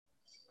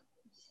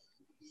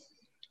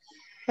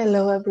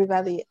Hello,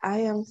 everybody. I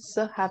am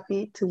so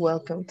happy to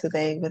welcome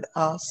today with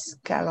us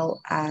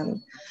Carol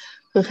Ann,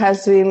 who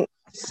has been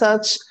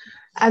such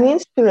an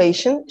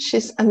inspiration.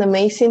 She's an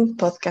amazing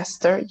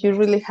podcaster. You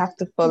really have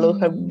to follow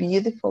her Mm.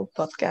 beautiful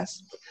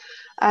podcast.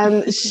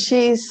 And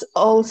she's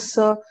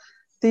also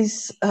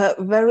this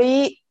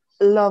very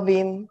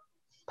loving,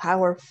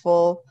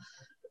 powerful,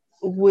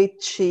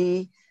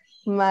 witchy,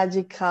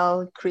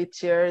 magical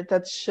creature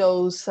that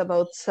shows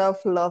about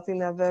self love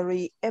in a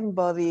very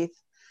embodied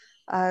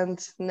and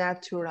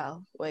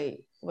natural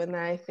way. When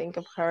I think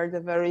of her, the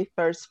very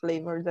first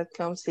flavor that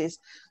comes is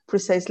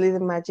precisely the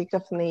magic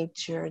of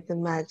nature, the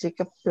magic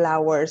of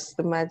flowers,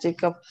 the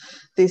magic of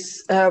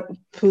this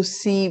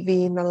pussy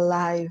being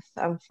alive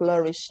and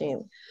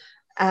flourishing.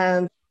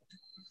 And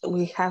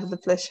we have the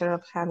pleasure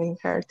of having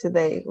her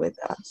today with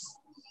us.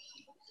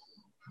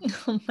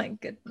 Oh my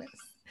goodness.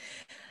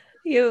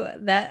 You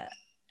that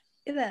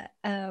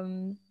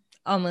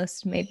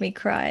almost made me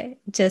cry.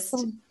 Just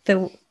Oh,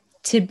 the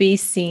to be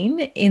seen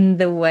in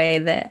the way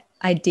that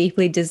I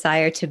deeply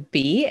desire to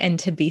be and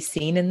to be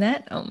seen in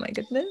that. Oh my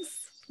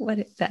goodness. What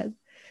is that?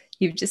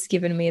 You've just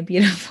given me a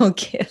beautiful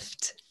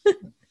gift.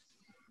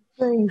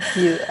 thank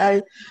you.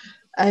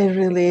 I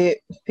really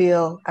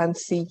feel and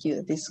see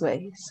you this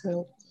way.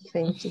 So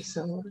thank you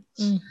so much.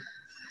 Mm.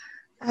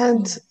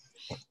 And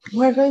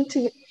we're going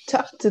to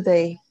talk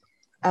today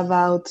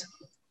about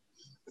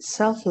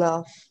self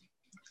love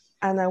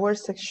and our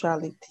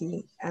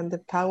sexuality and the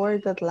power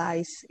that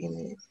lies in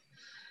it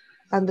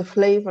and the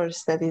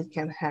flavors that it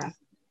can have.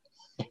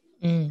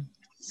 Mm.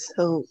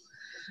 So,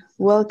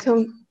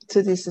 welcome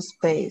to this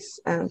space.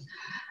 And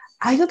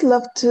I would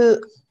love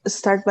to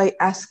start by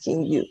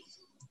asking you,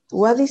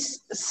 what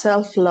is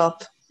self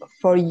love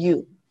for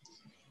you?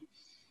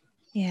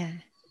 Yeah.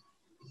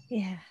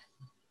 Yeah.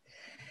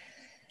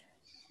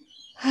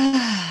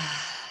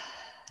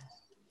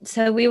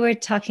 So we were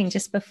talking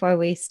just before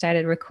we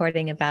started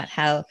recording about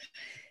how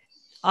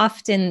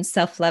often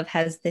self-love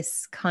has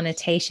this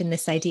connotation,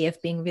 this idea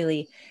of being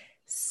really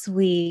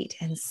sweet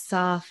and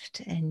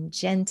soft and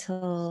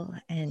gentle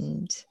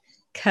and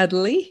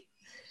cuddly.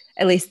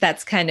 At least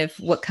that's kind of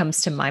what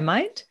comes to my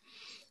mind.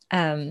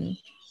 Um,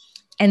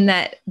 and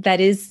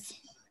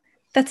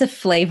that's a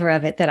flavor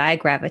of it that I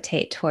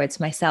gravitate towards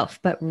myself.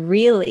 But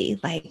really,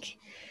 like,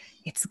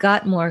 it's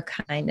got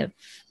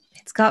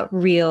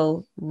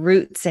real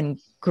roots and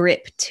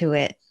grip to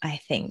it. I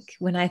think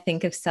when I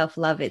think of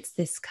self-love, it's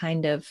this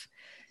kind of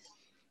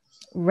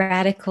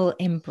radical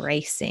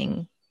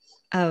embracing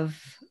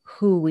of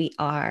who we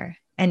are,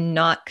 and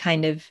not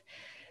kind of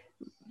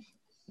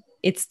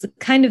it's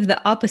kind of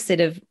the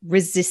opposite of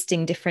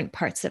resisting different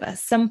parts of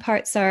us. Some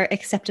parts are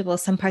acceptable,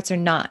 some parts are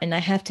not, and I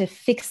have to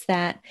fix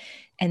that,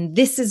 and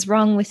this is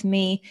wrong with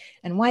me,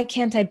 and why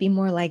can't I be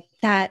more like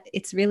that?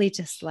 It's really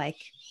just like,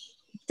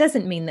 it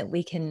doesn't mean that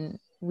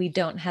we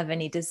don't have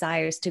any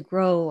desires to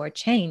grow or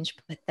change,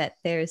 but that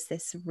there's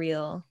this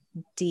real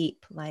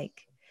deep,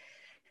 like,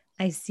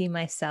 I see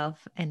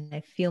myself and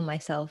I feel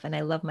myself and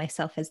I love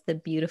myself as the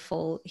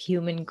beautiful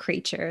human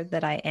creature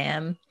that I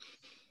am.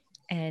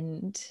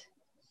 And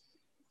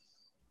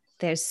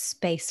there's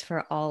space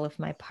for all of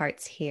my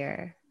parts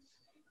here.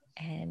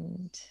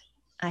 And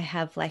I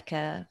have like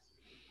a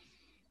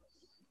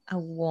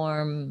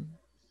warm,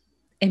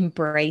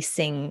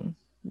 embracing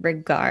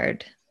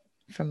regard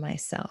for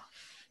myself.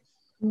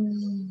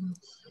 Mm,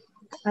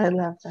 I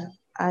love that.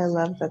 I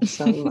love that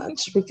so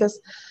much because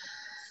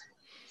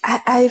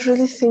I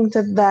really think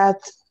that that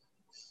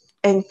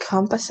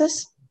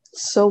encompasses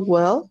so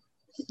well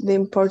the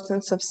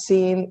importance of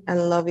seeing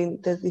and loving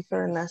the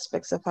different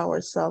aspects of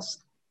ourselves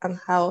and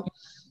how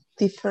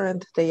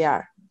different they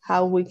are.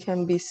 How we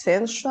can be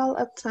sensual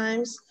at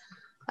times,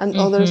 and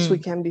others we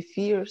Mm-hmm. can be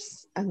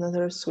fierce, and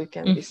others we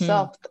can be Mm-hmm.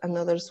 soft, and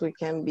others we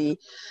can be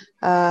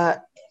uh,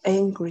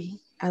 angry.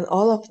 And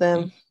all of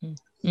them Mm-hmm.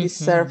 Mm-hmm.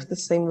 deserve the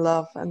same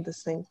love and the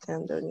same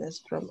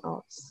tenderness from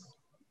us.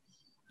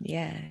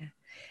 Yeah.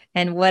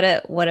 And what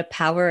a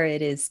power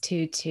it is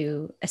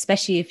to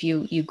especially if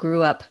you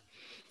grew up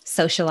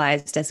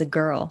socialized as a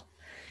girl,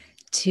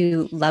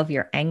 to love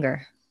your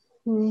anger.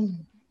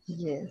 Mm,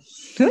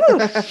 yes. Ooh.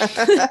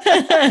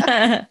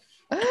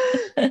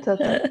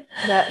 Totally.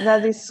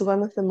 That is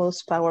one of the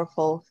most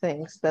powerful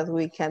things that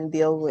we can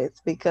deal with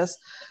because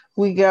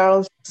we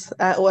girls,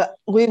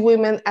 we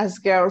women as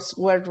girls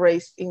were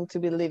raised into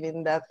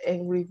believing that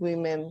angry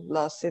women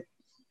lost it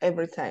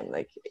every time.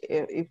 Like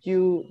if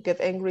you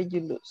get angry,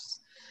 you lose.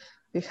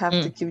 You have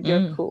to Mm, keep your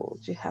mm, cool.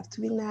 You have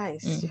to be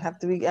nice. You mm, have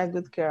to be a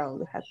good girl.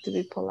 You have to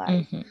be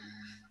polite. mhm,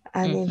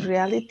 And in mhm,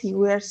 reality,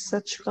 we are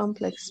such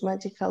complex,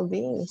 magical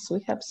beings.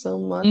 We have so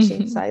much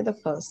mhm. inside of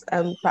us,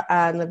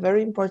 and a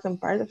very important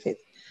part of it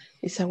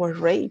is our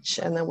rage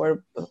and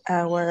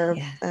our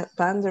Yeah,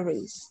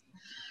 boundaries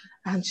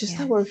and just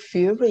yeah. our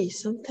fury.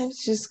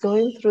 Sometimes just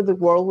going through the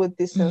world with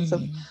this sense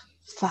of Mm,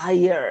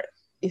 fire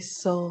is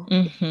so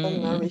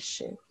mhm,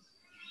 nourishing.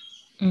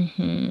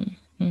 mhm,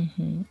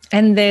 mhm.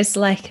 And there's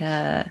like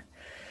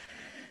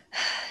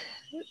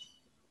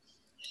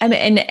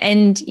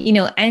And you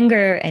know,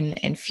 anger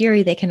and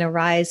fury, they can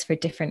arise for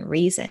different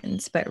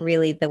reasons, but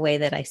really the way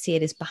that I see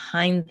it is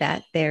behind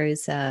that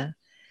there's a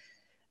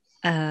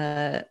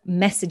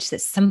message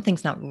that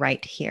something's not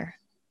right here.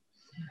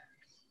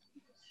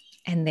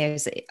 And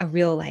there's a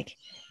real like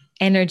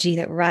energy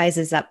that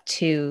rises up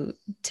to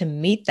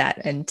meet that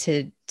and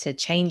to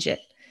change it.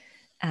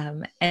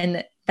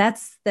 And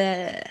that's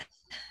there's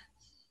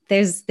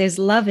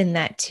love in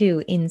that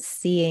too, in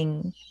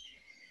seeing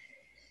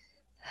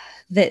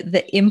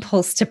the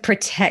impulse to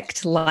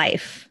protect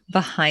life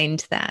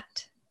behind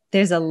that.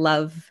 There's a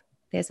love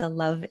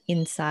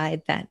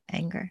inside that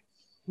anger.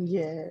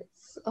 Yes.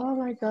 Oh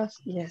my gosh,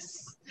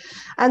 yes.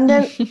 And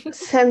then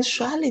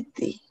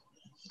sensuality.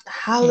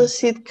 How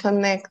does it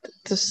connect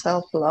to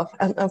self-love?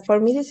 And for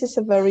me, this is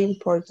a very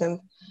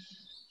important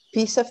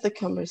piece of the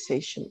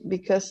conversation,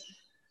 because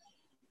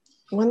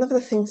one of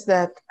the things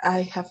that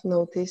I have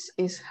noticed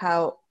is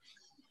how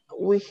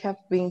we have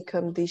been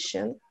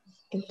conditioned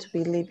into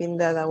believing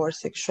that our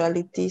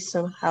sexuality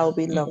somehow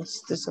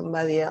belongs to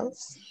somebody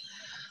else,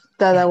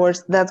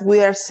 that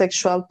we are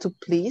sexual to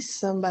please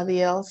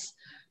somebody else,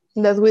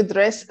 that we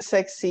dress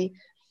sexy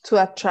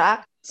to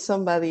attract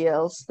somebody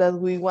else, that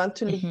we want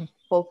to live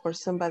for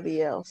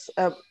somebody else,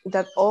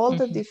 that all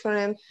the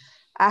different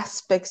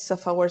aspects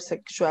of our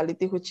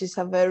sexuality, which is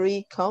a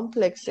very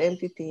complex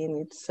entity in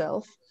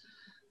itself,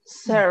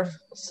 serve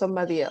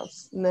somebody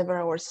else, never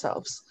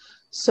ourselves.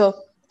 So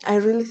I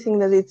really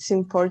think that it's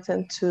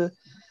important to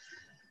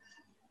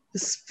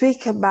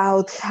speak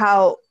about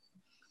how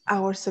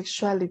our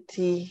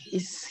sexuality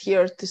is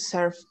here to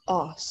serve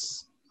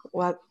us.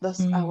 What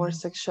does our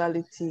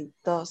sexuality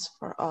does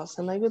for us?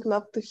 And I would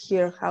love to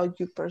hear how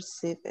you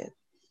perceive it.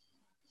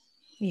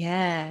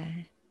 Yeah.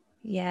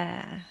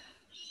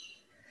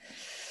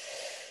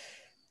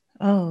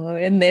 Oh,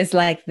 and there's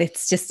like,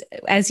 it's just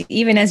as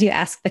you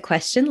ask the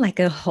question, like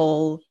a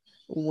whole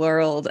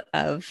world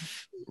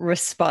of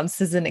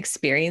responses and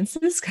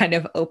experiences kind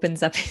of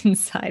opens up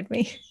inside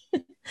me.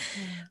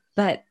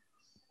 But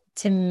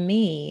to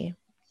me,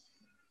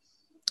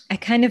 I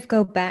kind of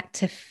go back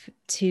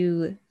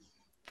to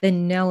the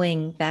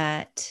knowing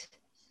that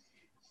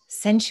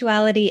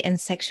sensuality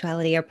and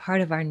sexuality are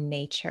part of our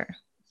nature.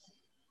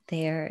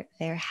 They're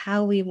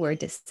how we were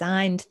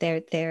designed.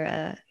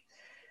 They're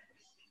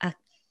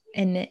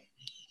an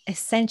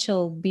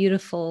essential,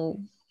 beautiful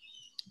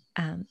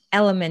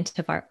element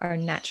of our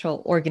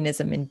natural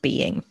organism and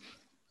being.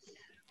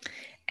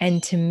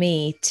 And to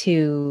me,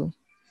 to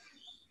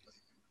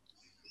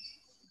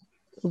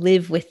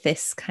live with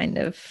this kind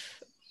of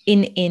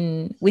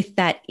with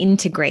that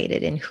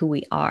integrated in who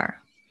we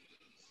are,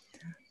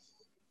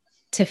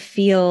 to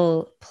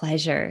feel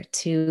pleasure,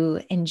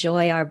 to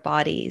enjoy our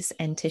bodies,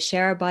 and to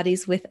share our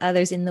bodies with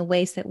others in the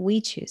ways that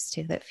we choose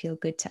to, that feel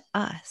good to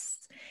us.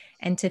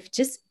 And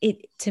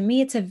to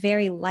me, it's a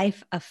very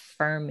life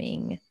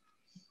affirming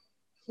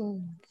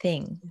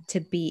thing to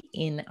be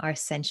in our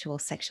sensual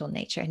sexual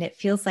nature. And it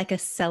feels like a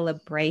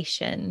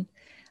celebration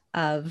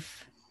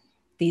of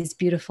these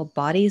beautiful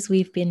bodies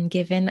we've been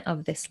given,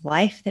 of this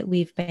life that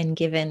we've been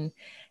given,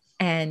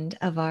 and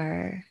of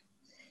our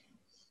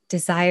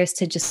desires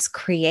to just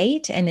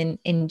create and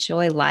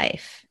enjoy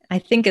life. I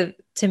think of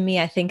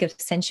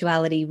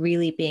sensuality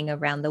really being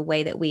around the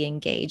way that we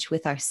engage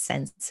with our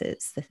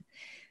senses,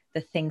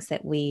 the things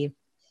that we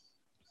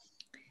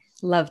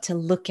love to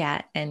look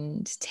at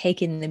and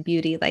take in the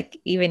beauty. Like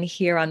even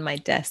here on my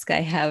desk,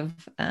 I have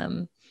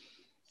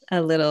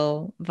a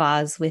little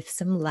vase with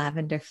some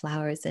lavender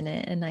flowers in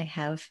it, and I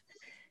have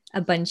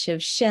a bunch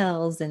of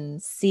shells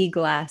and sea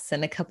glass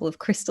and a couple of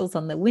crystals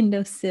on the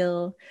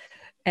windowsill.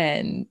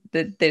 And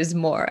there's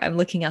more. I'm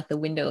looking out the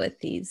window at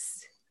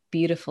these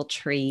beautiful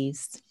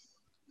trees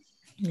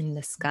in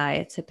the sky.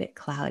 It's a bit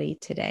cloudy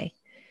today.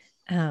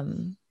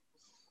 So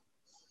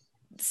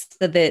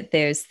that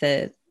there's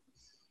the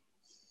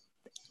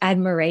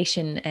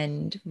admiration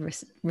and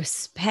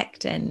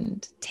respect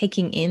and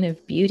taking in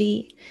of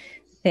beauty.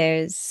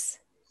 There's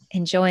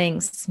enjoying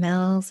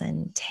smells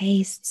and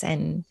tastes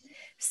and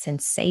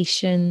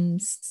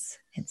sensations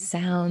and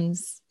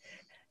sounds,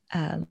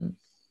 and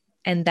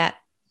that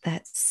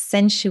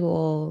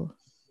sensual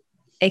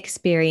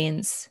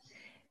experience.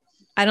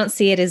 I don't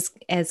see it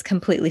as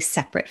completely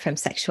separate from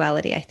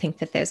sexuality. I think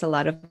that there's a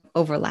lot of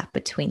overlap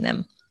between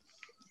them.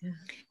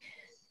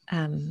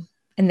 And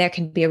there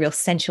can be a real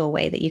sensual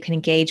way that you can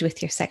engage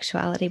with your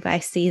sexuality, but I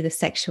see the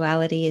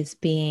sexuality as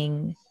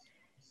being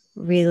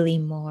really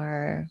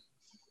more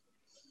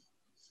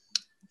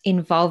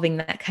involving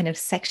that kind of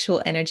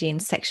sexual energy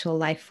and sexual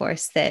life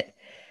force that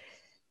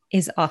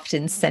is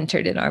often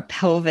centered in our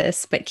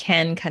pelvis, but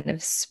can kind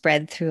of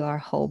spread through our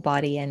whole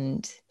body,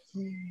 and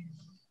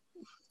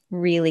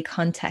really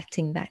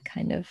contacting that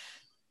kind of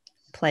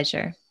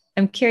pleasure.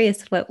 I'm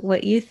curious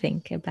what you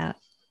think about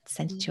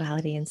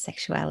sensuality and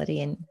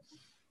sexuality, and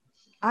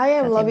I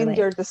am loving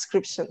your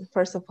description.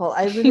 First of all,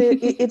 it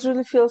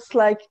really feels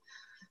like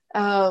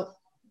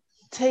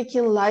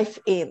taking life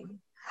in,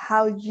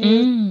 how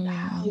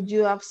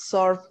you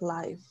absorb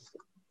life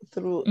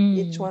through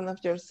each one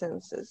of your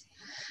senses.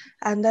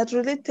 And that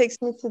really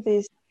takes me to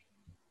this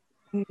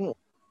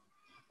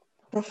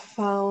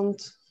profound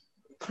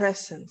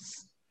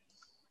presence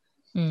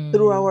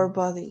through our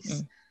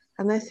bodies.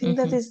 And I think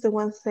that is the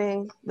one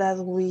thing that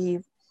we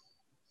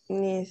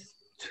need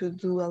to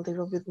do a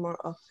little bit more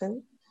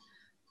often,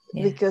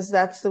 because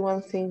that's the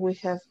one thing we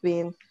have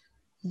been,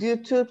 due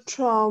to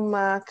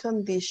trauma,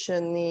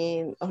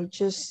 conditioning, or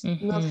just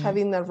not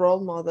having a role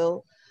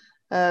model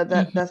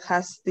that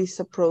has this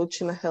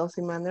approach in a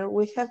healthy manner,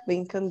 we have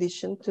been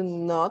conditioned to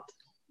not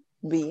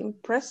being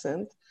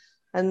present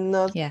and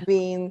not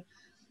being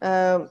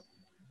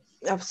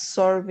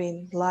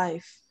absorbing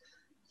life.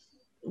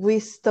 We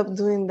stop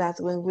doing that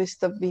when we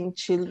stop being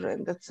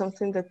children. That's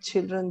something that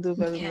children do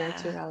very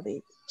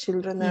naturally.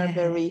 Children are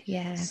very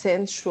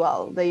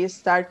sensual. They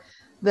start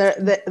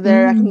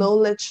their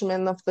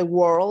acknowledgement of the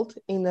world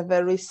in a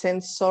very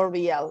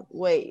sensorial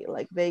way.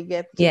 Like they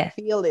get to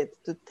feel it,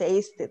 to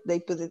taste it. They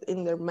put it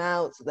in their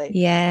mouths.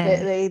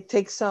 They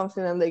take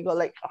something and they go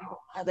like, oh,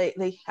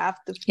 they have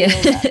to feel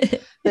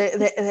that.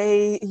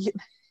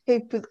 They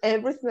put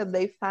everything that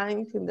they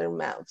find in their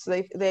mouths.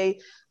 They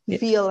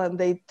feel and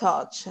they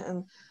touch,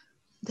 and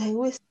then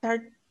we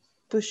start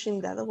pushing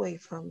that away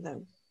from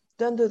them.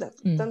 Don't do that.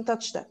 Don't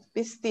touch that.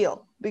 Be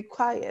still. Be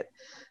quiet.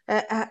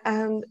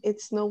 And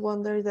it's no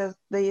wonder that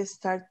they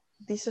start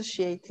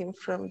dissociating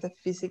from the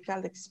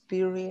physical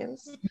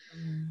experience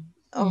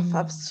of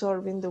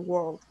absorbing the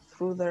world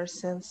through their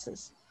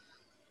senses.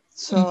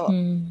 So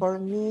for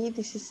me,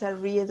 this is a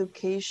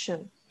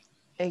re-education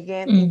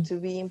again into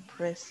being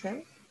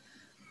present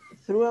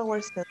through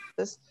our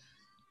senses.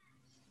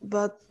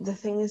 But the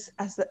thing is,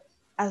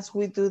 as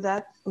we do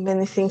that,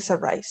 many things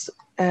arise.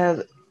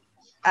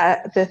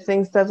 The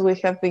things that we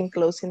have been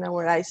closing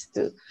our eyes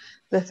to,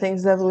 the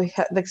things that we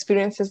have, the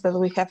experiences that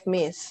we have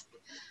missed,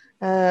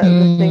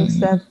 the things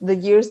that, the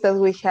years that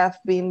we have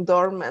been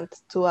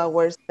dormant to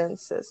our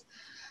senses.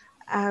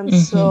 And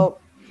so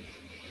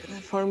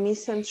for me,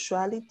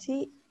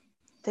 sensuality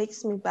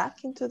takes me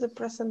back into the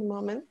present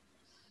moment,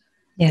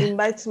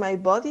 invites my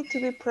body to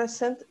be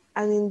present,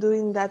 and in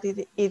doing that,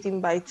 it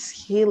invites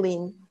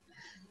healing,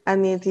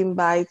 and it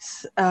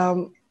invites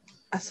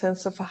a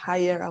sense of a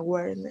higher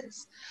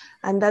awareness.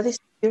 And that is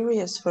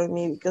curious for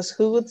me, because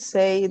who would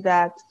say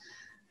that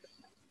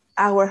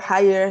our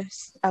higher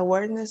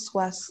awareness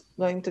was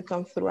going to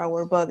come through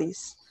our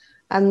bodies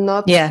and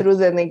not through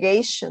the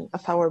negation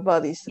of our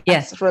bodies,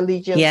 as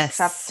religions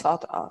have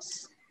taught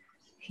us?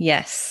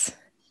 Yes.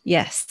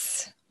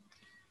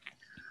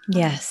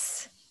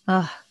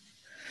 Oh.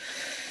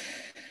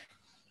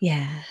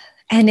 Yeah.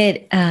 And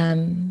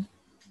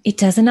it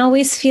doesn't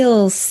always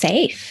feel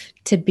safe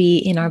to be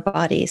in our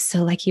bodies.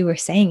 So like you were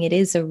saying, it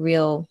is a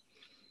real,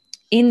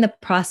 in the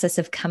process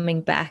of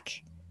coming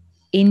back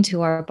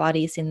into our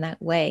bodies in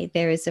that way,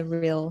 there is a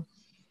real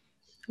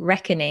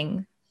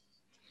reckoning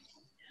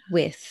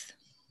with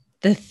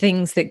the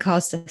things that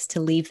caused us to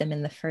leave them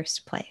in the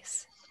first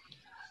place.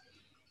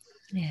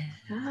 Yeah.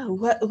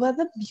 What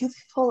a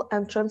beautiful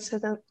and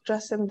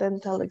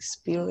transcendental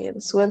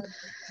experience.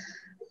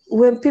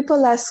 When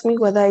people ask me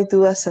what I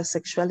do as a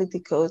sexuality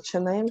coach,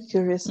 and I am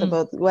curious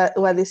about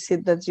what is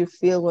it that you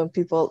feel when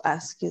people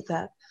ask you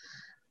that,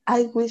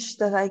 I wish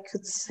that I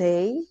could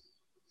say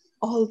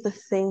all the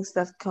things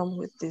that come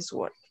with this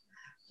work.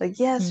 Like,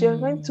 yes, you're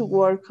going to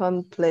work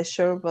on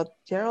pleasure, but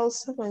you're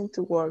also going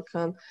to work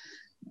on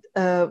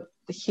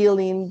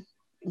healing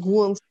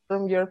wounds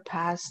from your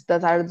past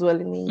that are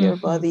dwelling in your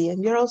body.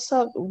 And you're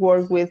also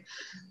work with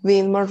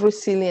being more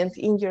resilient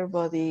in your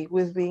body,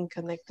 with being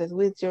connected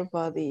with your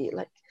body.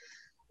 Like,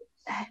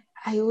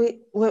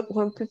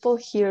 when people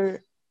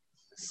hear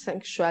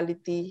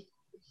sexuality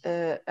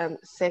and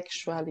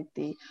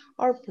sexuality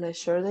or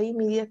pleasure, they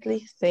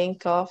immediately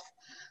think of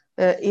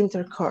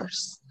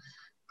intercourse.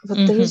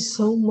 But there is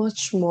so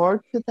much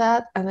more to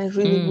that, and I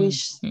really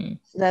wish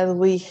that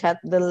we had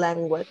the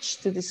language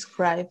to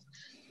describe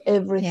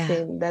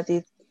everything that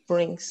it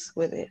brings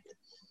with it.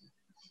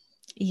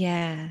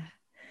 Yeah.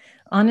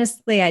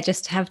 Honestly, I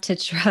just have to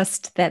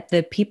trust that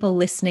the people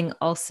listening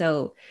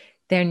also,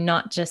 they're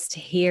not just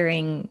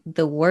hearing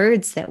the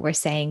words that we're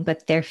saying,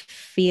 but they're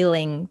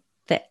feeling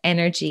the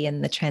energy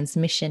and the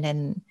transmission,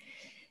 and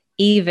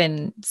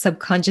even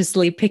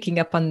subconsciously picking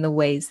up on the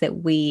ways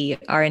that we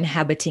are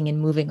inhabiting and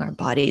moving our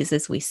bodies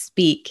as we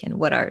speak, and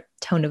what our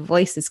tone of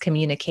voice is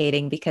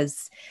communicating,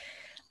 because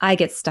I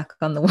get stuck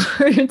on the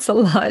words a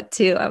lot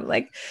too. I'm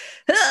like,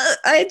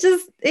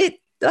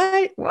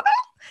 what?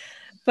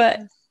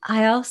 But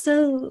I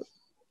also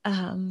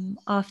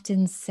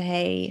often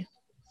say,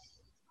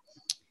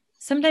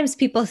 sometimes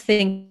people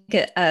think,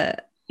 a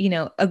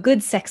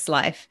good sex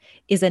life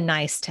is a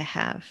nice to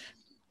have.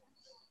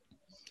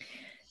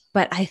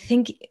 But I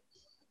think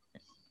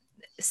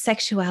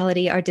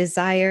sexuality, our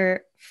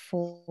desire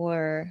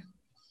to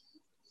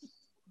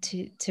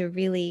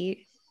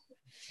really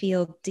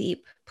feel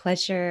deep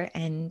pleasure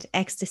and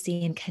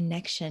ecstasy and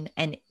connection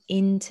and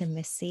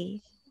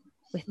intimacy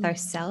with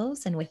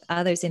ourselves and with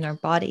others in our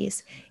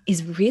bodies,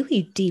 is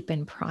really deep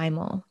and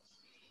primal.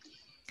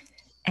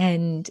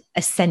 and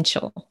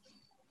essential.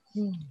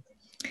 Mm.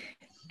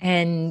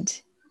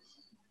 And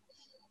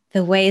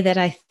the way that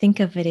I think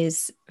of it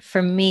is,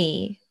 for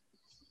me,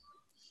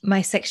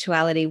 my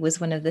sexuality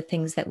was one of the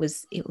things that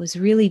it was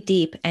really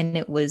deep and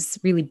it was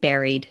really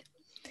buried.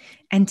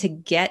 And to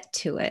get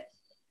to it,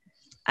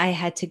 I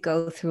had to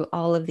go through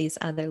all of these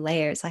other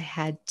layers. I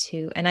had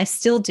to, and I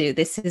still do.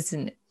 This is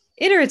an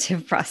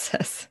iterative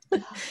process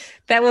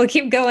that will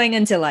keep going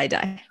until I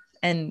die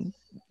and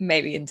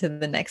maybe into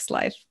the next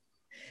life.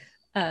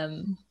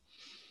 But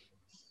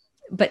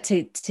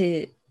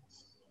to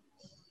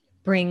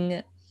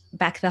bring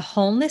back the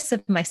wholeness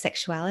of my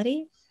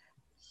sexuality,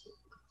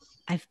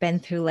 I've been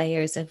through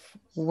layers of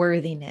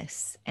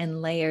worthiness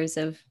and layers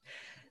of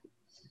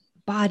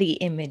body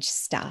image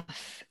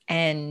stuff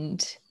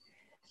and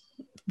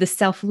the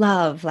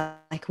self-love,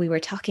 like we were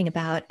talking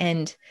about,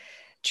 and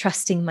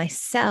trusting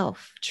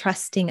myself,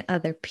 trusting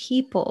other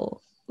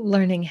people,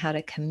 learning how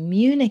to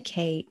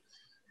communicate,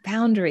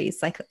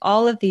 boundaries, like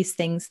all of these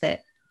things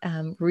that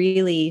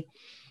really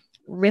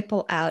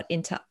ripple out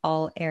into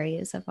all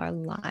areas of our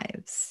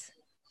lives.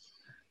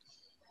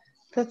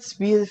 That's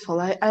beautiful.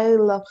 I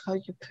love how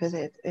you put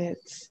it.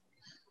 It's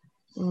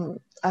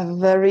a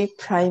very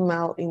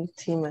primal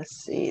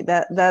intimacy.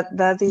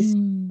 That is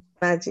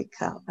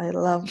magical. I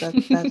love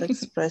that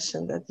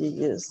expression that you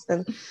used.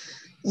 And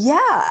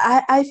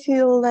yeah, I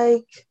feel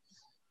like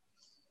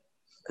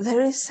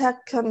there is a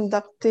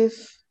conductive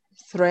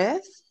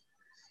thread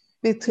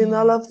between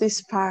all of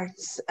these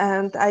parts,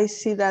 and I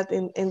see that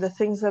in the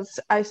things that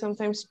I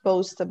sometimes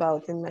post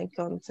about in my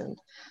content.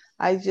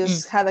 I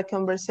just had a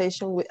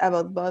conversation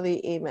about body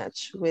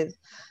image with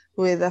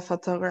a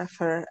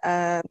photographer,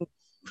 and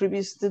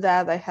previous to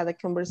that I had a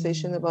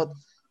conversation about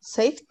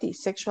safety,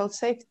 sexual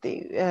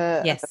safety,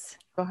 yes,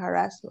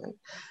 harassment,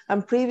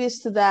 and previous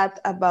to that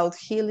about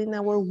healing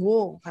our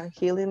womb and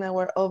healing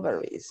our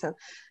ovaries,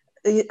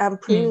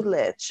 and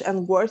privilege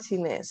and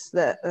worthiness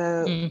that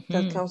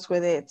comes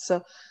with it.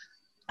 So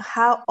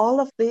how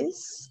all of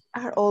these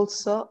are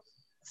also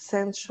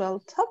central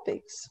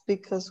topics,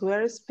 because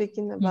we're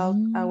speaking about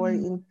our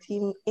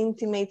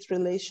intimate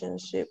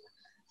relationship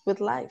with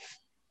life.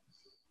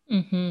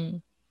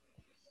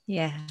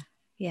 Yeah,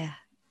 yeah,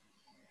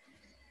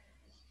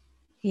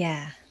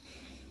 yeah.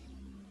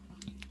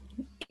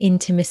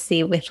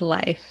 Intimacy with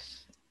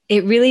life.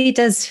 It really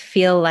does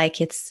feel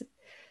like it's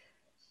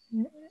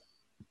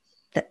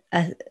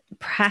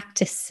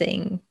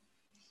practicing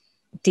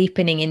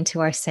deepening into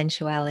our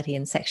sensuality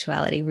and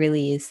sexuality.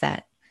 Really is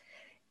that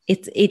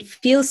it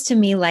feels to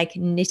me like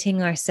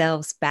knitting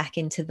ourselves back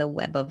into the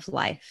web of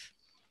life.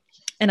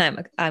 And I'm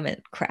a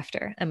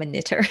crafter. I'm a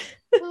knitter.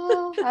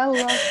 Oh, I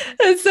love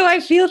it. So I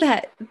feel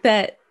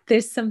that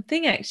there's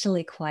something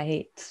actually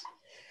quite,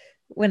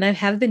 when I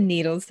have the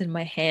needles in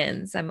my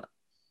hands,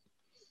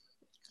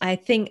 I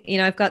think,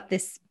 I've got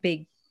this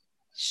big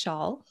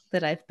shawl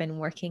that I've been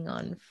working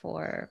on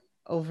for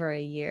over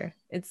a year.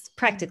 It's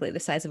practically the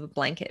size of a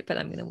blanket, but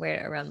I'm going to wear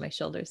it around my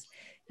shoulders.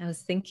 And I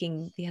was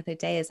thinking the other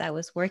day as I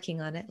was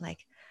working on it,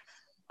 like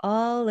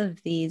all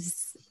of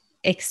these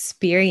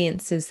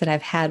experiences that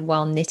I've had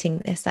while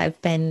knitting this. I've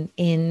been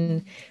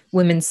in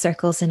women's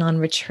circles and on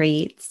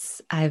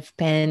retreats. I've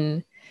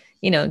been,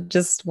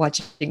 just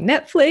watching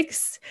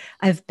Netflix.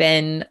 I've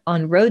been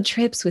on road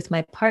trips with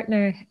my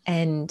partner,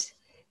 and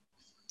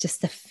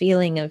just the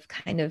feeling of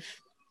kind of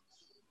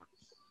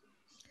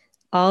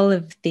all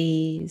of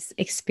these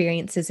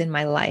experiences in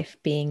my life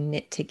being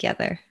knit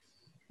together.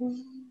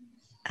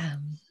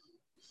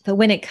 But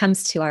when it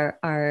comes to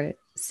our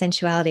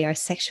sensuality, our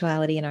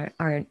sexuality, and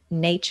our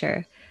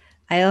nature,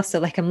 I also,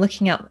 like, I'm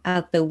looking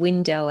out the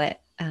window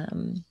at,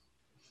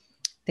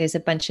 there's a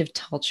bunch of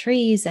tall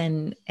trees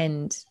and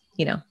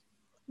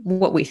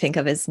what we think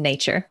of as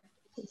nature.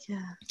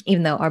 Yeah.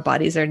 Even though our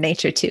bodies are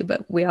nature too,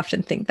 but we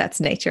often think that's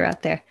nature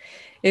out there.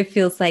 It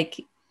feels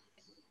like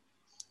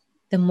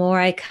the more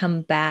I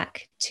come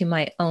back to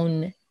my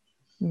own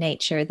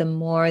nature, the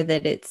more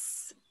that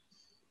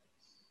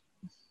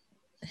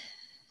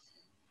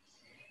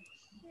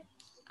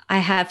I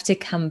have to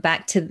come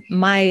back to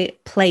my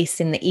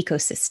place in the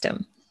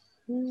ecosystem,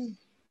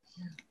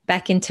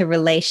 back into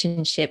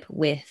relationship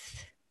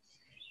with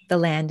the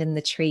land and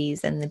the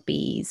trees and the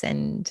bees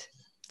and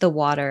the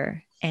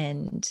water,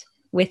 and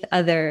with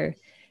other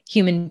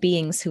human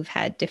beings who've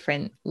had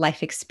different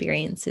life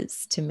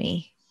experiences to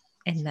me.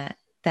 And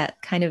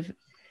that kind of,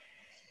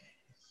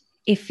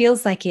 it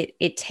feels like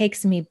it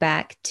takes me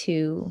back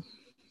to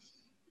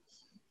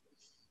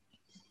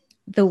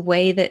the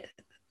way that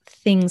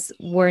things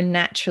were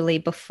naturally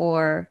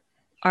before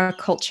our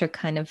culture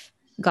kind of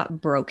got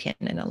broken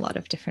in a lot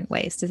of different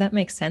ways. Does that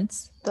make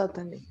sense?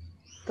 Totally.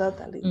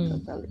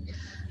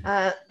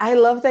 I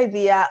love the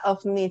idea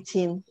of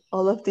knitting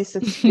all of these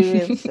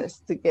experiences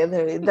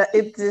together.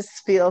 It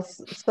just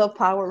feels so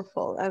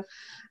powerful,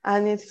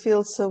 and it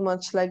feels so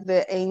much like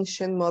the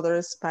ancient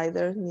mother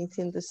spider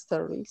knitting the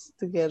stories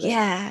together.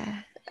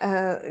 Yeah.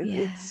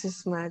 It's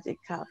just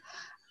magical.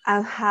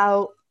 And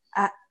how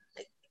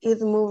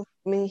it moved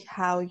me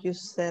how you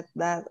said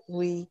that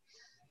we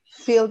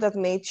feel that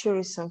nature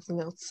is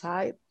something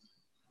outside,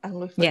 and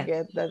we Yeah.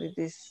 forget that it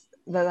is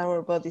that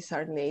our bodies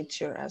are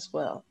nature as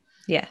well.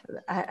 Yeah.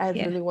 I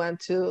Yeah. really want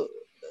to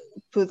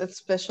put a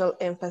special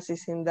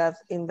emphasis in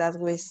that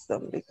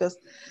wisdom, because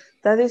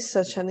that is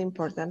such an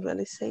important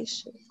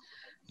realization.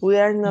 We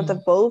are not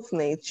Mm. above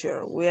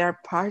nature, we are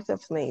part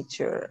of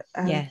nature.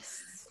 And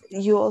Yes.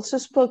 you also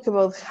spoke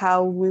about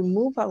how we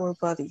move our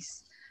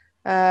bodies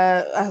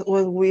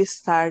when we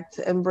start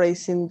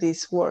embracing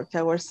this work,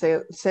 our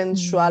Mm.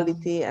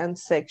 sensuality and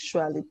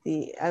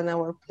sexuality and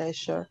our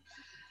pleasure,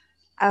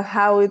 and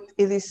how it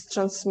is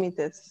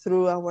transmitted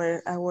through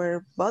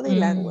our body Mm.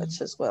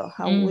 language as well,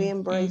 how we Mm.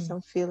 embrace Mm.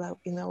 and feel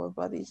in our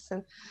bodies.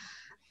 And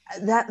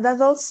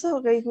that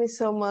also gave me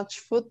so much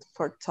food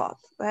for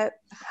thought. That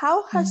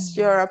how has Mm.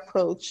 your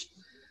approach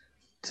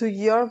to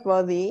your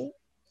body,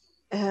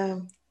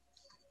 um,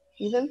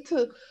 even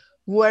to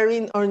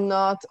wearing or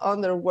not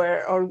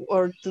underwear,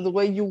 or to the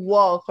way you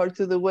walk, or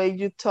to the way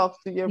you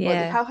talk to your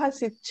body, Yeah. how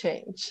has it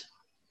changed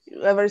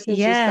ever since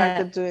you Yeah.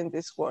 started doing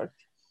this work?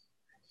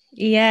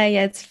 Yeah.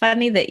 Yeah. It's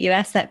funny that you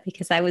asked that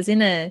because I was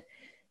in a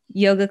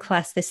yoga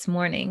class this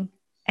morning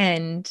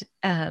and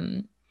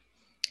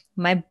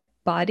my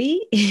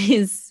body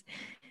is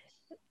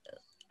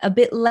a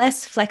bit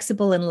less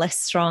flexible and less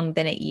strong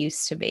than it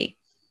used to be.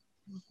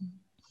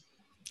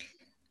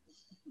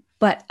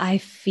 But I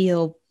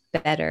feel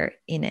better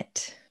in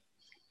it.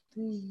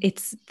 Mm.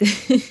 It's,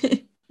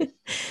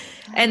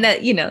 and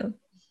that,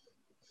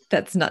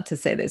 that's not to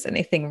say there's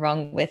anything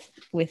wrong with,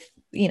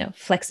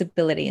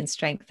 flexibility and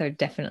strength are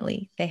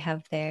definitely, they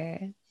have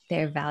their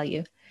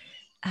value.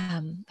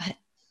 But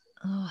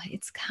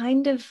it's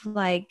kind of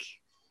like,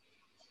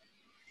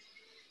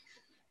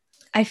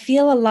 I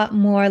feel a lot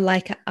more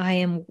like I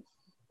am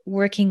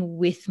working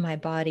with my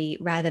body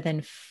rather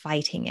than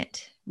fighting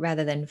it,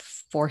 rather than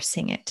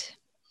forcing it.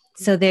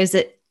 So there's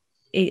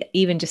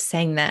even just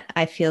saying that,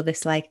 I feel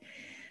this like,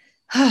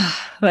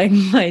 like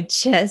my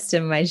chest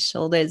and my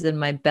shoulders and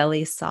my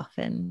belly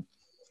soften.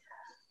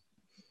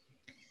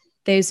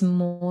 There's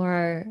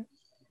more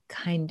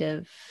kind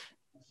of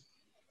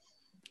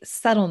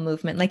subtle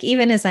movement. Like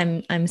even as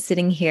I'm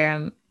sitting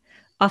here,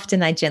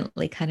 I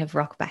gently kind of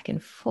rock back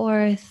and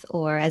forth,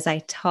 or as I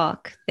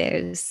talk,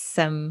 there's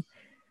some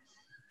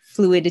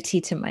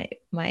fluidity to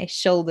my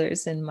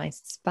shoulders and my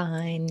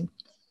spine.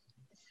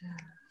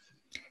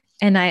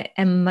 And I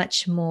am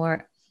much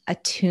more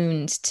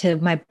attuned to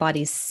my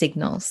body's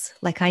signals.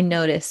 Like I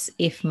notice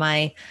if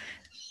my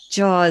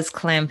jaw is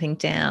clamping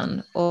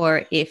down,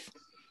 or if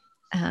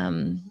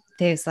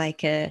there's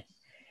like a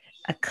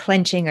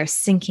clenching or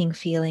sinking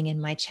feeling in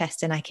my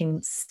chest, and I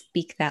can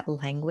speak that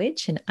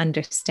language and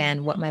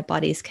understand what my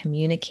body is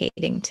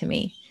communicating to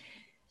me.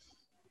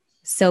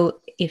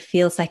 So it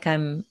feels like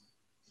I'm,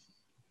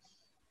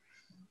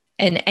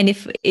 and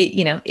if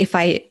it, if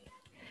I,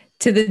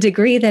 to the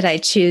degree that I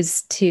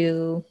choose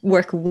to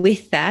work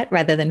with that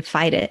rather than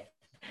fight it,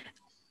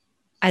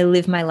 I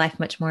live my life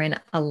much more in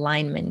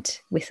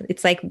alignment with,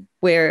 it's like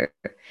we're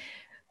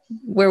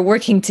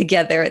working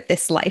together at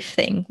this life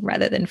thing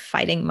rather than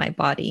fighting my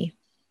body.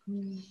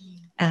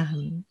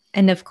 And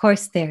of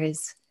course there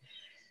is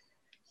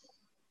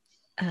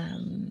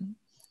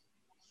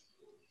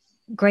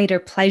greater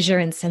pleasure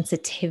and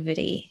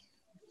sensitivity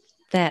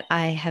that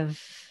I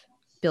have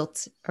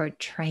built or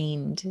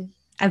trained.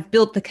 I've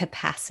built the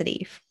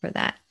capacity for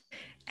that.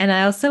 And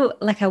I also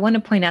I want to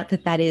point out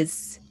that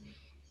it's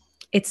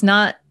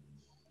not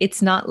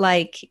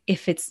like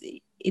if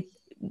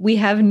we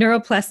have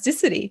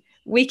neuroplasticity.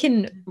 We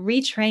can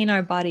retrain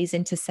our bodies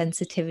into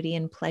sensitivity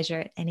and pleasure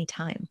at any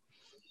time.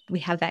 We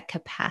have that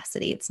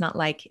capacity. It's not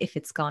like if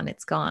it's gone,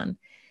 it's gone.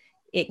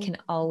 It can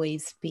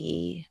always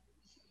be,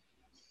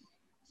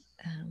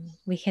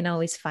 we can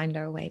always find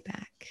our way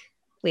back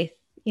with,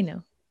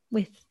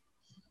 with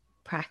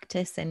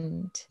practice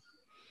and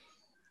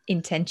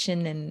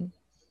intention, and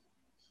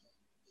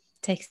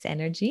takes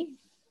energy,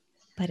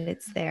 but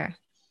it's there.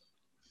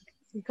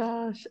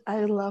 Gosh,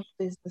 I love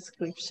this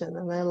description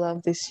and I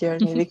love this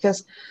journey,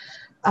 because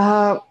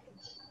uh,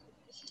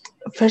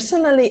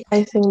 personally,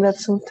 I think that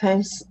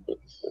sometimes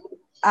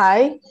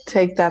I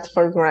take that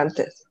for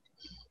granted.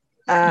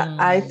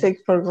 I Mm. take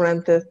for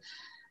granted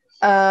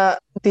uh,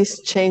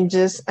 these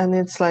changes, and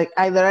it's like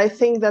either I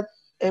think that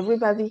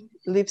everybody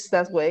lives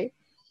that way,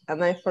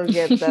 and I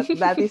forget that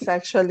that is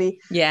actually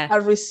Yeah. a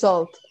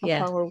result of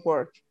Yeah. our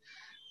work,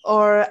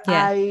 or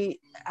Yeah.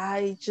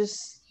 I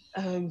just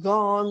go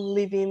on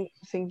living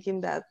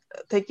thinking that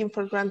taking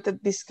for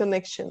granted this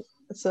connection.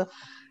 So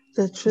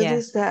the truth Yeah.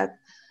 is that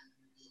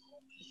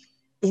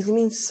it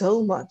means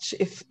so much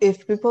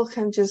if people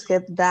can just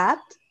get that,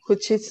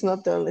 which is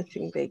not the only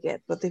thing they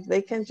get, but if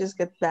they can just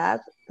get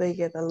that, they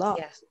get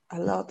Yeah. a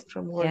lot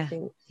from Yeah.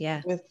 working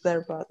Yeah. with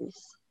their bodies.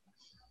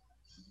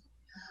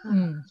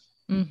 Mm.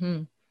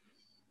 Mm-hmm.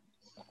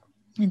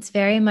 It's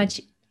very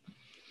much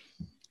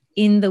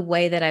in the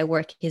way that I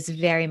work is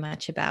very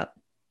much about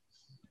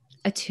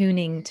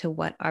attuning to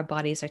what our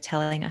bodies are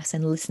telling us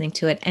and listening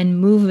to it and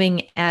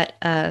moving at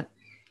a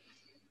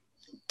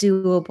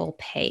doable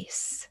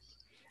pace.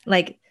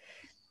 Like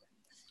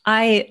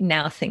I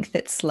now think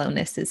that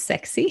slowness is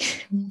sexy,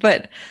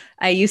 but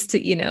I used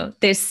to,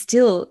 there's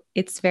still,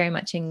 it's very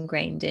much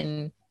ingrained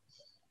in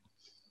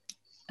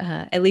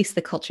at least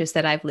the cultures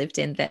that I've lived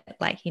in, that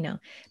like,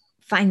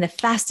 find the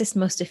fastest,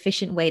 most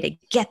efficient way to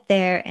get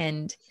there,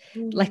 and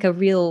like a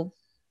real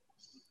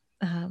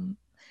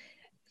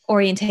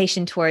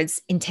orientation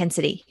towards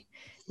intensity.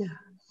 Yeah.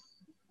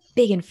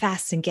 Big and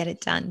fast and get it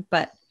done.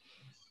 But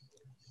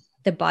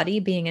the body,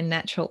 being a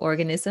natural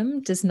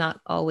organism, does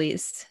not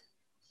always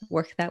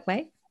work that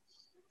way.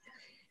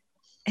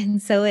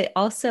 And so it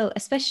also,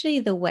 especially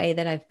the way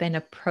that I've been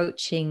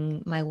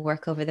approaching my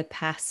work over the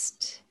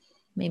past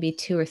maybe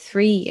 2 or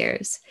 3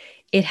 years,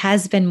 it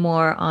has been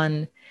more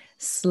on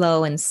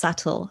slow and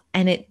subtle.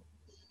 And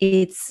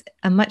it's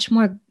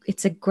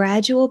a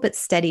gradual but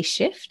steady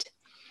shift.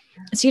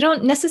 So you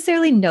don't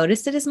necessarily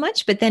notice it as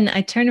much, but then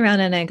I turn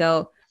around and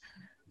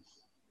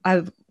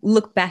I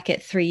look back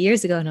at 3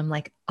 years ago and I'm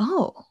like,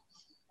 oh,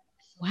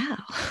 wow,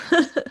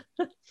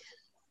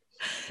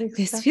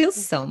 Exactly. This feels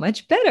so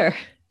much better.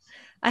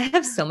 I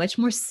have so much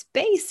more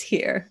space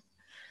here.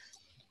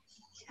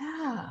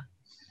 Yeah,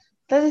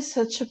 that is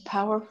such a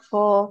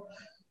powerful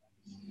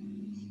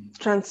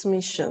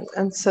transmission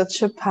and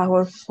such a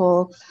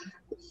powerful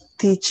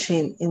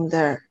teaching in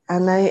there.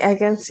 And I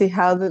can see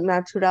how the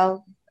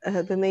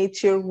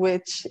nature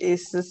which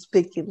is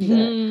speaking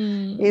there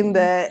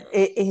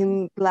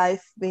in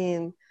life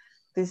being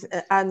this,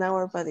 and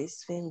our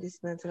bodies being this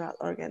natural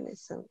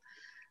organism,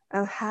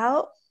 and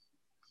how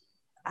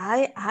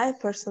I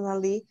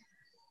personally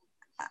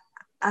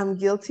am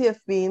guilty of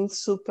being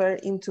super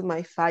into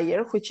my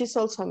fire, which is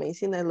also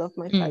amazing. I love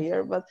my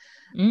fire, but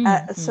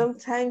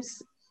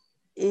sometimes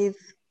it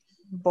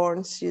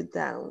burns you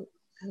down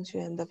and you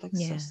end up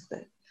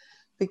exhausted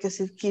because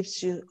it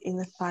keeps you in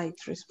a fight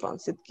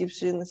response. It keeps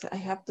you in I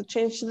have to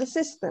change the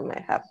system.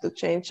 I have to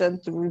change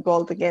and to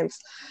revolt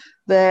against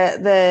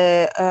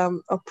the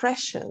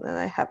oppression. And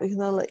I have,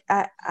 like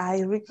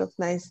I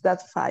recognize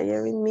that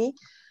fire in me,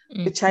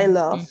 which I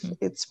love.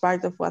 It's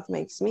part of what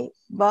makes me.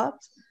 But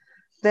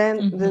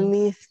then the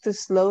need to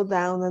slow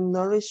down and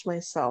nourish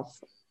myself.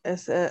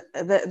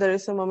 There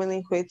is a moment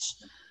in which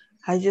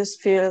I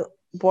just feel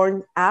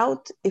born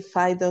out if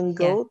I don't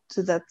go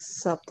to that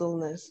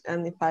subtleness,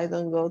 and if I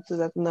don't go to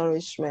that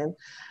nourishment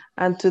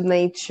and to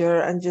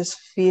nature and just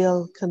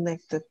feel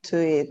connected to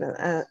it,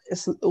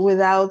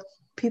 without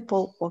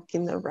people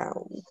walking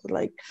around.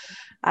 Like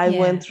I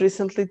went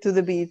recently to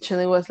the beach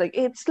and it was like,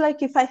 it's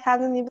like if I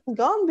hadn't even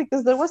gone,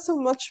 because there was so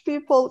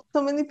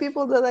many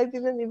people that I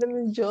didn't even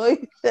enjoy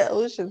the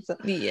ocean. So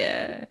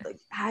like,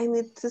 I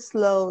need to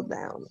slow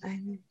down. I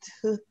need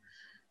to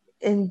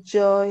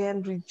enjoy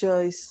and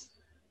rejoice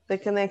the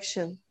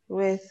connection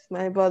with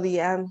my body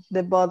and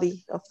the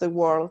body of the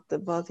world, the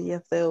body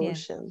of the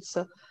ocean.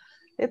 So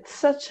it's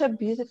such a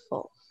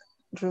beautiful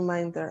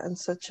reminder and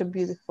such a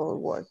beautiful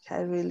work.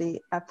 I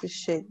really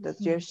appreciate that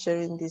you're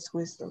sharing this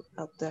wisdom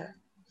out there.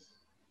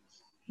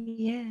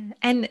 Yeah.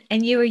 And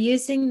you were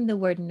using the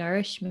word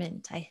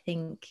nourishment. I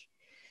think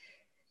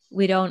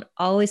we don't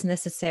always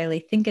necessarily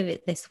think of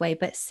it this way,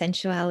 but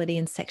sensuality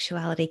and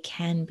sexuality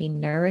can be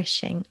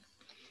nourishing.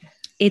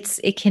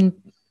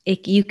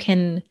 You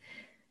can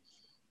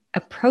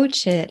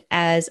approach it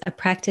as a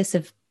practice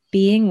of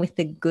being with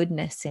the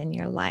goodness in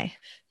your life.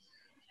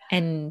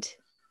 And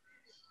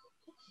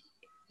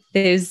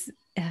there's,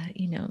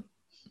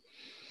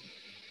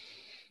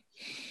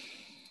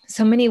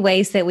 so many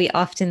ways that we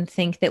often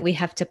think that we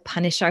have to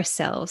punish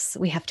ourselves.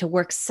 We have to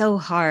work so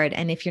hard.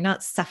 And if you're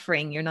not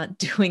suffering, you're not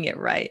doing it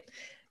right.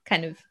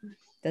 Kind of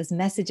those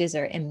messages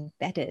are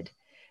embedded.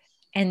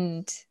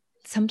 And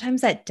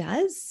sometimes that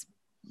does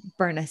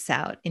burn us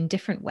out in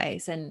different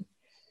ways. And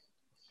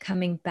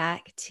coming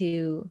back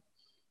to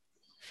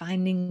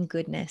finding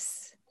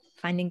goodness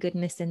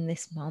in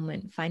this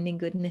moment, finding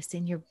goodness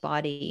in your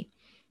body,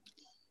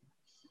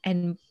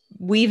 and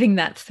weaving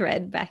that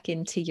thread back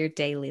into your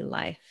daily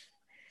life.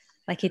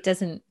 Like it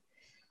doesn't,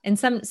 and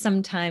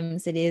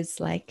sometimes it is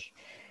like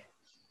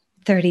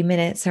 30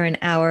 minutes or an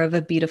hour of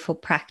a beautiful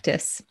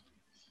practice.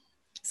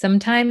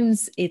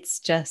 Sometimes it's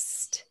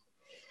just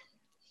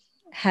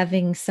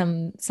having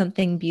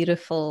something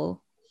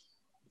beautiful.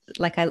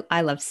 Like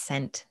I love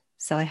scent.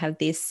 So I have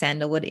these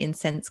sandalwood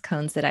incense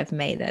cones that I've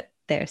made. That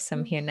there's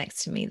some here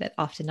next to me that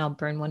often I'll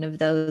burn one of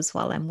those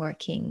while I'm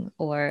working.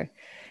 Or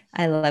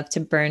I love to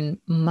burn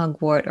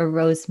mugwort or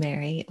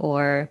rosemary,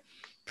 or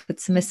put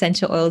some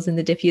essential oils in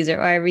the diffuser,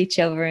 or I reach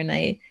over and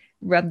I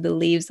rub the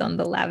leaves on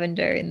the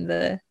lavender in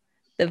the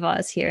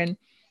vase here and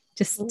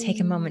just take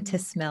a moment to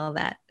smell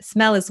that.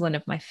 Smell is one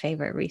of my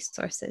favorite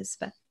resources,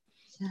 but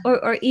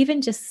or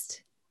even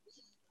just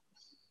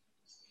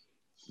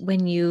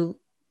when you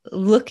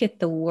look at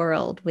the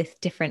world with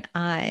different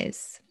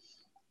eyes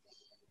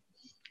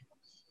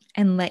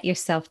and let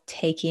yourself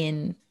take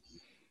in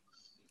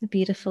a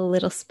beautiful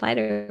little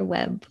spider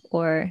web,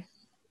 or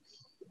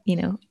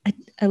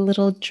a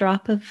little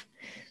drop of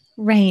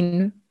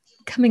rain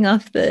coming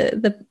off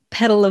the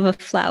petal of a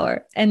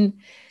flower. And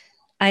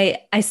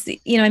I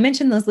see, you know, I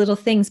mentioned those little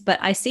things, but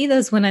I see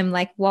those when I'm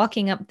like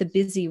walking up the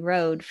busy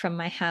road from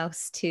my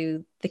house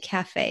to the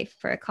cafe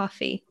for a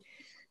coffee.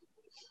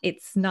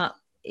 It's not,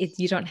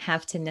 you don't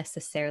have to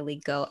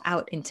necessarily go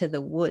out into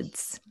the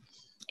woods.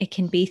 It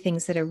can be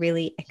things that are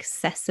really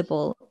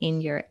accessible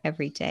in your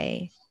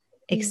everyday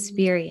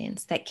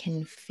experience that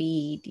can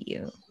feed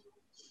you.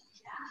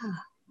 Yeah,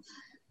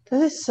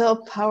 that is so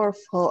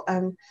powerful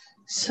and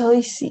so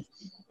easy.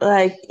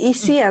 Like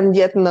easy and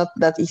yet not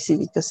that easy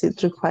because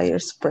it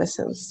requires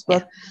presence. Yeah.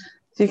 But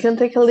you can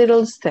take a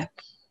little step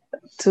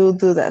to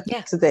do that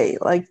Yeah. today.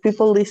 Like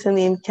people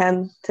listening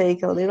can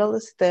take a little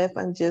step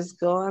and just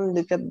go and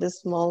look at the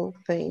small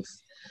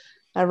things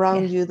Yeah.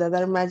 around you that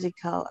are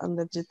magical and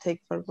that you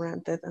take for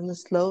granted and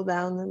slow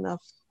down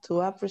enough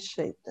to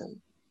appreciate them.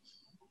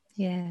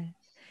 Yeah.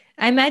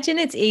 I imagine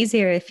it's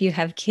easier if you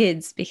have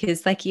kids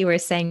because, like you were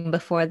saying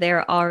before,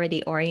 they're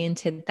already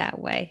oriented that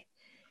way.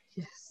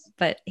 Yes.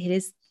 But it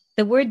is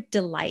the word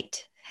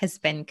delight has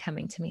been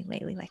coming to me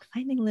lately, like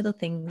finding little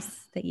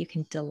things that you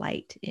can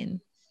delight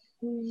in.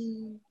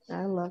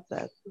 I love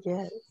that.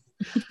 Yes.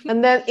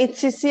 And then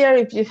it's easier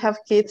if you have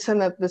kids,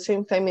 and at the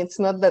same time, it's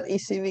not that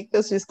easy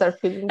because you start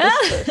feeling the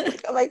stress.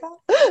 Like, oh my God.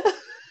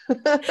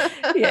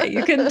 Yeah,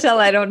 you can tell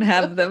I don't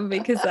have them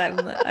because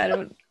I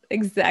don't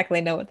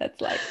exactly know what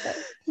that's like.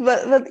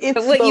 But But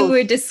it's what you both.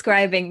 were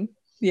describing,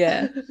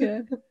 yeah,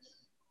 yeah,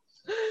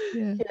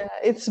 yeah. Yeah,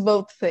 it's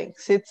both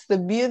things. It's the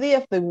beauty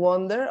of the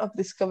wonder of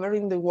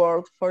discovering the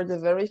world for the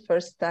very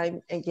first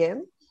time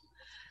again,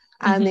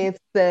 and Mm-hmm. it's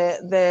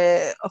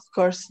the of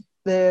course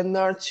the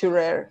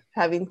nurturer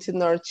having to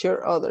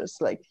nurture others.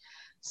 Like,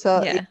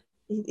 so Yeah.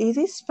 it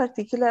is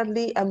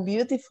particularly and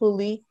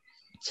beautifully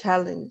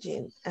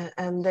challenging,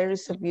 and there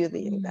is a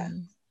beauty in that.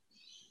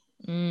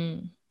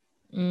 Mm.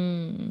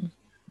 Mm.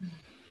 Mm.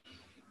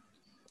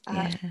 Uh,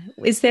 Yeah.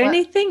 Is there what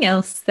anything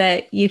else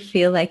that you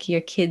feel like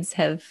your kids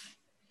have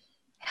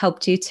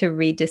helped you to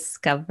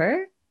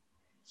rediscover?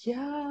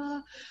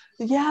 Yeah,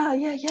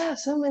 yeah.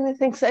 So many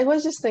things. I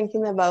was just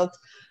thinking about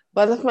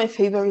one of my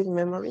favorite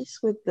memories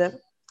with them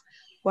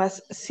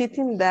was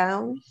sitting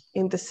down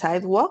in the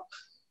sidewalk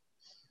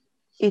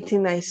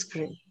eating ice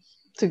cream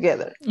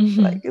together.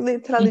 Mm-hmm. Like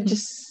literally Mm-hmm.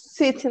 just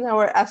sitting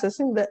our asses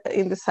in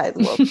the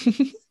sidewalk,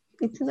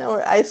 eating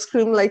our ice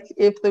cream like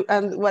if the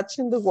and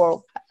watching the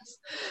world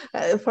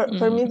pass.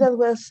 For me Mm. that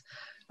was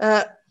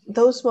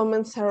those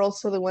moments are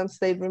also the ones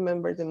they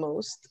remember the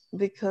most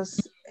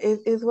because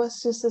it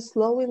was just a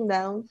slowing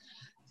down,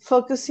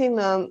 focusing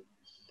on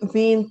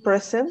being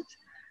present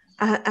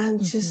and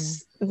Mm-hmm.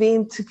 just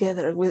being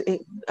together with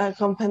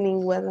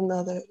accompanying one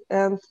another.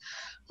 And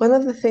one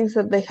of the things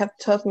that they have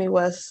taught me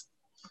was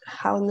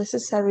how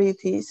necessary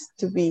it is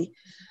to be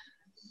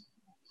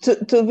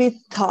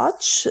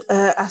touched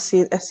as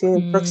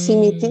in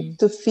proximity, Mm.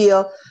 to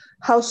feel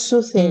how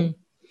soothing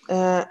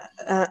Mm.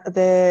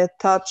 the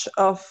touch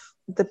of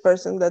the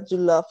person that you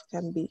love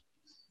can be,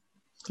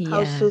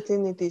 how Yeah.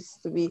 soothing it is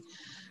to be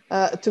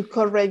to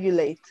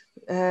co-regulate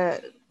when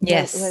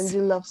Yes.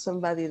 you love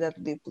somebody that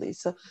deeply.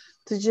 So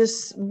to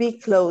just be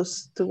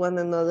close to one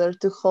another,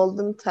 to hold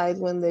them tight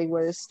when they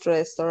were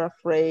stressed or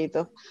afraid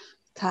or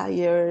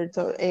tired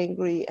or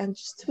angry, and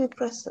just to be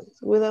present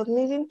without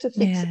needing to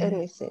fix Yeah.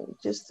 anything,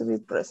 just to be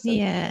present.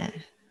 Yeah.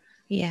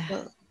 Yeah.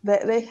 So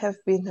they have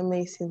been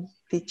amazing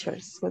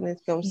teachers when it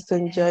comes to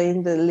Yeah.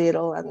 enjoying the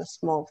little and the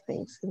small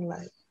things in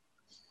life.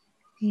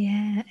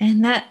 Yeah.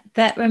 And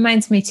that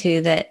reminds me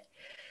too that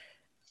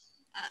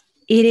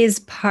it is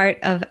part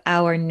of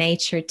our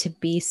nature to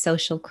be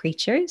social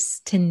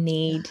creatures, to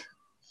need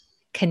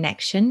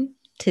connection,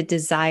 to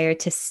desire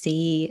to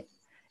see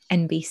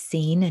and be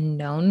seen and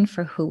known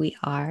for who we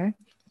are,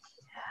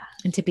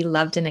 and to be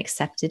loved and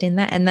accepted in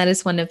that. And that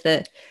is one of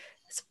the,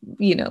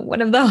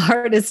 one of the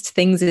hardest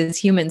things as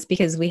humans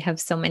because we have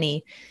so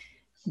many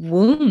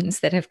wounds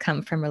that have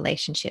come from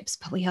relationships,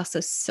 but we also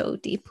so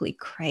deeply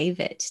crave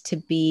it to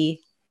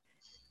be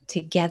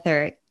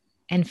together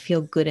and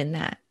feel good in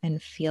that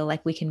and feel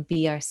like we can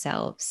be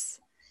ourselves,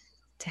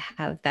 to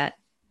have that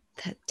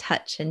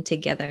touch and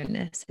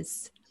togetherness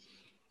is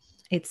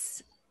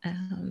it's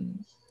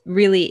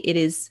really it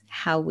is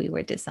how we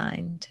were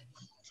designed.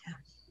 Yeah,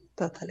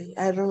 totally.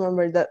 I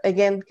remember that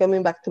again.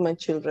 Coming back to my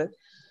children,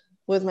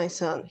 with my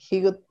son,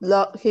 he would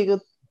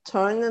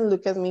turn and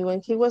look at me when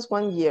he was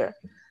 1 year,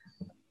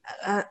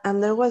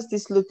 and there was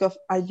this look of,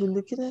 "Are you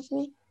looking at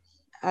me?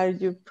 Are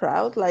you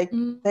proud?" Like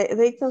Mm.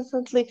 they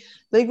constantly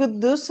they would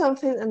do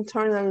something and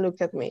turn and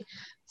look at me.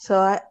 So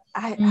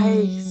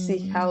I see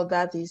Mm. how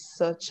that is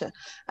such a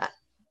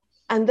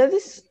and that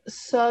is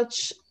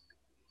such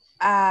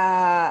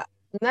a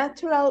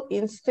natural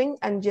instinct,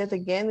 and yet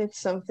again it's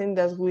something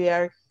that we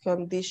are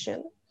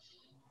conditioned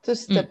to Mm.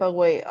 step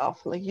away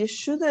of. Like, you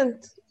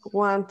shouldn't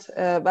want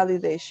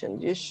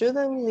validation, you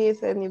shouldn't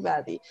need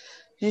anybody,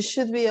 you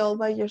should be all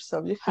by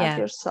yourself, you have Yeah.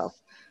 yourself.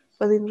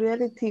 But in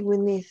reality we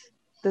need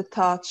the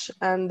touch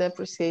and the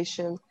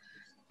appreciation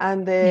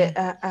and the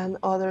Yeah. and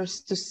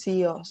others to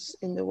see us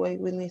in the way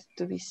we need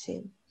to be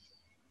seen.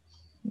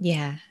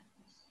 Yeah.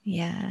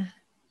 Yeah.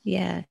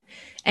 Yeah.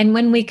 And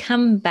when we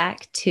come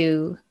back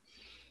to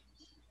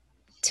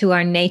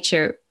our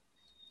nature,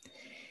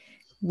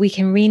 we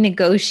can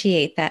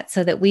renegotiate that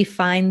so that we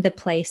find the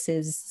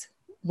places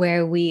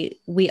where we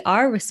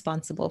are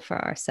responsible for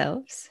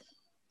ourselves,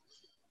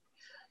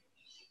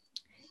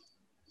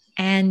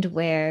 and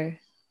where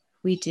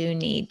we do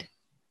need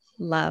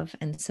love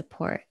and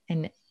support,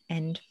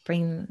 and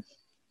bring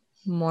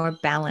more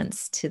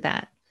balance to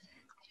that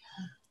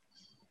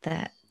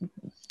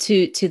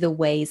to the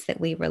ways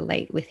that we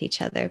relate with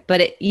each other.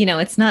 But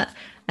it's not,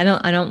 I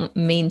don't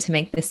mean to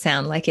make this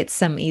sound like it's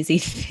some easy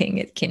thing.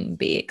 It can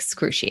be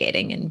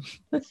excruciating, and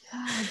Yeah,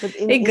 but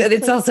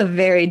it's also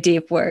very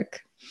deep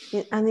work.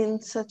 And in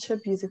such a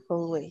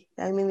beautiful way.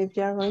 I mean, if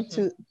you are going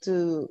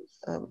to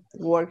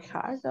work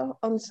hard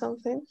on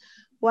something,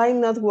 why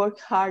not work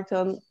hard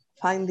on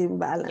finding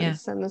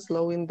balance and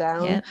slowing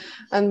down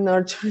and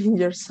nurturing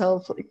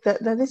yourself? Like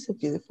that is a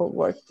beautiful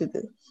work to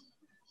do.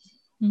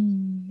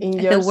 In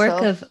the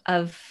work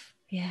of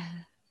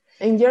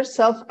in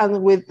yourself,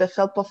 and with the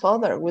help of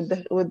other, with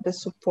the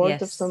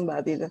support of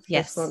somebody that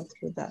has gone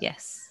through that.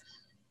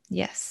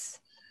 Yes.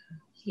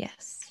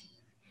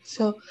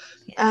 So,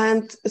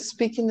 and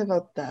speaking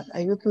about that,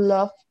 I would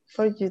love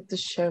for you to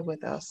share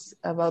with us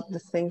about the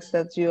things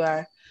that you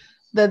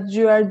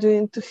are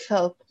doing to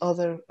help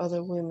other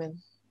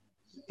women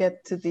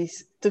get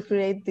to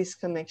create this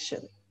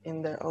connection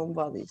in their own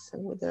bodies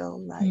and with their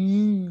own lives.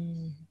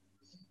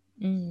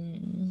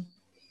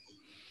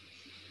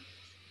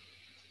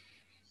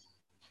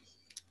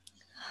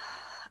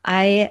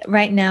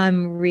 Right now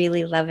I'm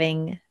really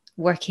loving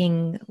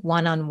working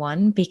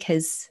one-on-one,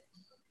 because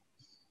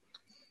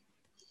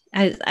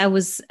I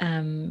was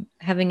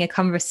having a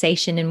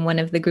conversation in one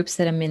of the groups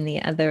that I'm in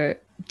the other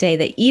day,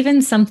 that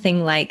even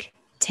something like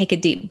take a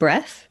deep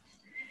breath,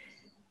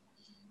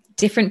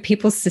 different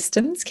people's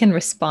systems can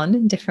respond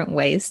in different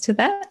ways to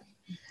that.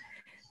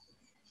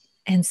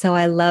 And so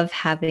I love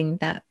having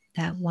that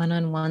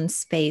one-on-one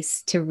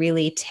space to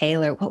really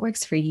tailor what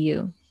works for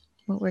you,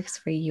 what works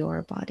for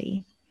your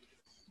body.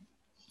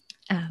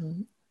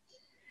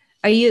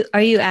 Are you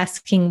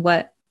asking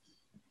what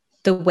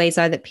the ways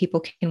are that people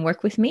can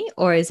work with me,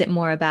 or is it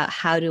more about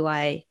how do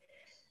I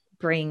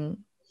bring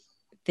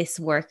this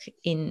work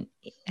in?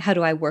 How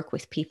do I work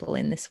with people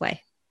in this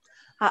way?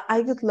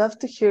 I would love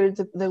to hear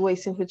the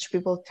ways in which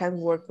people can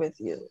work with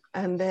you.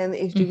 And then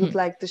if you would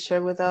like to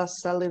share with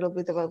us a little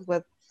bit about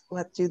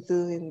what you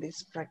do in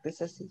these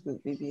practices, it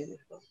would be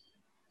beautiful.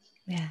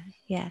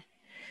 Yeah.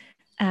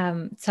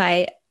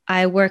 So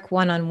I work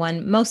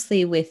one-on-one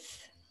mostly with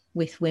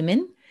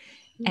women,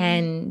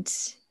 and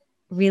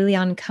really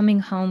on coming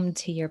home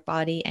to your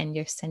body and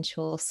your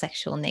sensual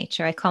sexual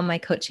nature. I call my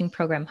coaching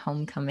program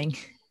Homecoming.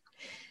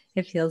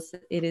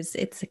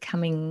 It's a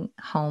coming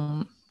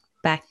home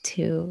back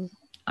to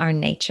our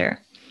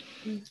nature.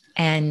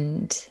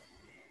 And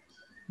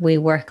we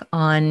work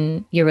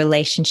on your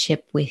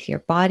relationship with your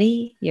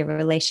body, your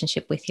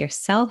relationship with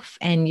yourself,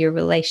 and your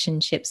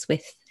relationships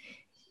with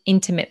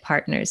intimate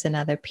partners and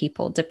other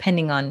people,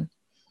 depending on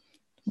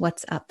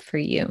what's up for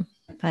you.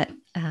 But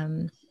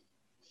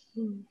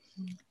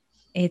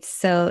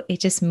it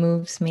just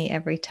moves me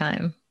every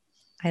time.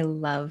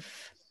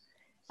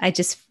 I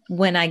just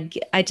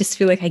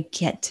feel like I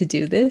get to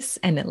do this,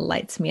 and it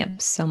lights me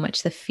up so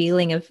much. The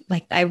feeling of,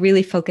 like, I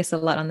really focus a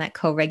lot on that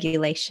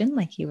co-regulation,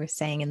 like you were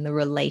saying, in the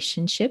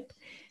relationship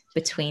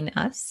between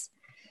us,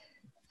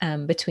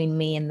 between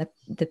me and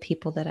the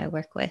people that I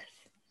work with.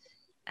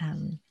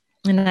 And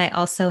I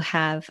also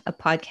have a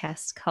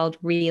podcast called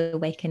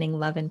Reawakening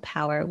Love and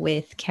Power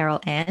with Carol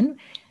Ann.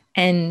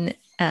 And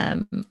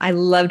I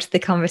loved the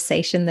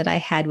conversation that I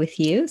had with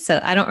you. So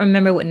I don't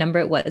remember what number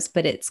it was,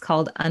 but it's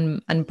called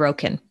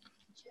Unbroken.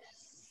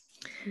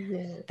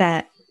 Yes.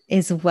 That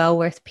is well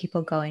worth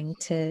people going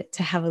to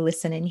have a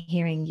listen and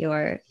hearing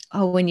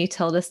when you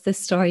told us the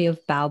story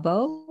of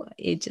Baobo,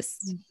 it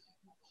just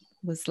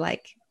was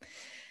like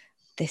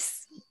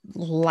this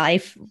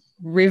life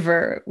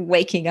river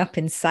waking up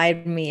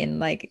inside me, and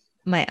like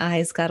my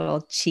eyes got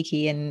all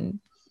cheeky and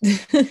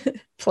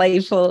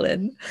playful,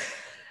 and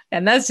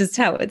that's just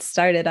how it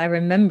started. I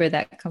remember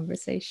that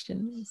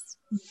conversation.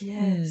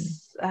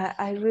 Yes,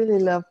 I really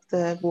love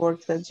the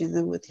work that you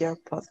do with your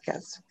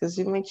podcast, because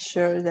you make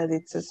sure that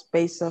it's a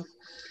space of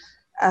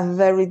a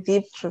very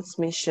deep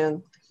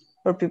transmission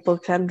where people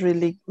can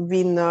really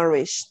be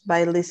nourished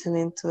by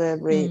listening to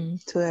every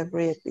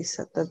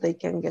episode, that they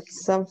can get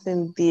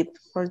something deep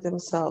for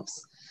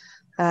themselves,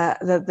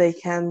 that they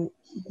can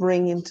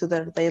bring into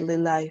their daily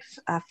life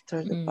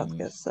after the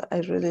podcast. So I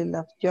really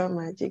love your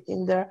magic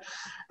in there,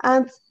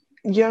 and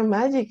your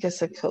magic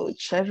as a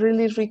coach. I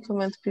really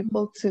recommend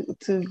people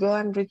to go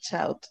and reach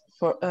out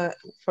for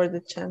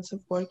the chance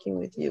of working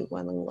with you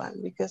one-on-one,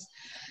 because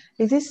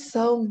it is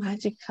so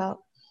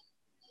magical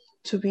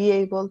to be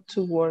able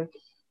to work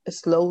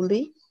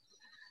slowly,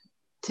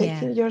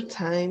 taking your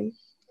time,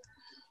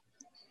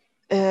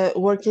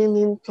 working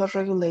in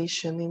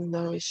co-regulation, in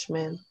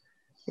nourishment,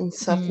 in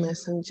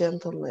softness and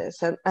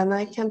gentleness. And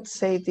I can't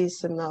say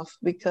this enough,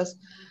 because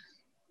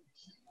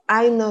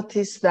I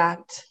noticed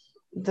that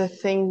the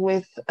thing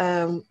with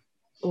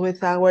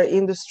our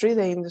industry,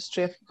 the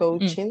industry of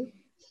coaching,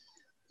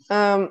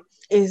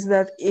 is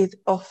that it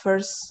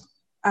offers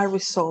a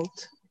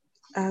result,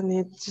 and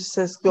it just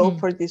says, go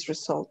for this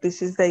result.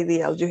 This is the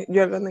ideal.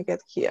 You're gonna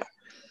get here,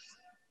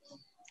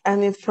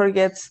 and it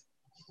forgets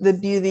the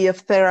beauty of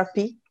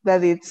therapy.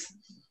 That it's,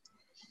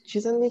 you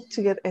don't need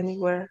to get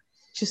anywhere.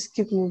 Just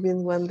keep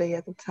moving one day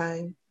at a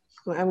time.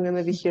 I'm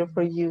gonna be here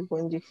for you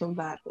when you come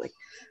back. Like,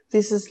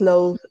 this is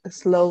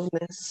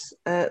slowness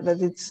that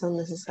it's so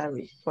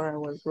necessary for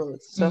our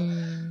growth. So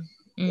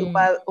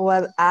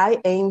what I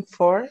aim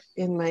for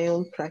in my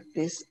own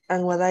practice,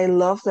 and what I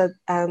love that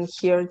and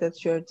hear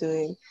that you're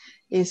doing,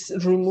 is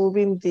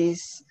removing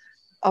this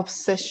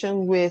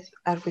obsession with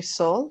a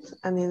result,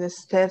 and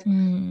instead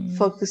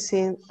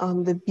focusing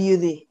on the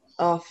beauty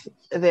of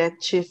the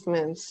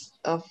achievements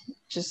of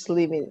just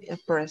living a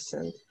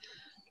present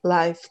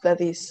life that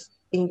is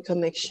in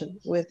connection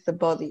with the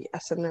body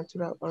as a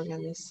natural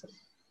organism.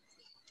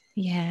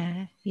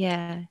 Yeah.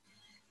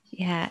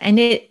 And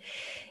it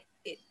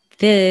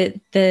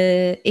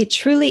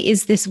truly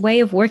is this way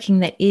of working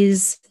that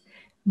is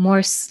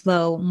more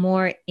slow,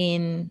 more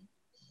in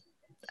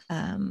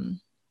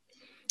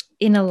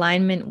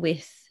alignment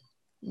with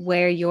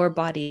where your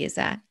body is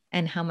at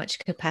and how much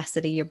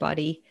capacity your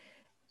body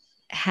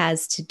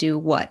has to do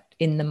what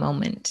in the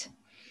moment,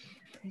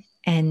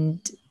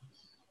 and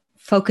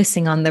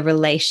focusing on the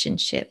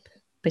relationship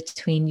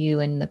between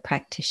you and the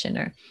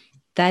practitioner.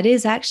 That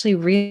is actually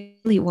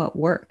really what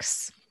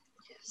works.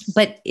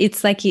 But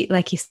it's like you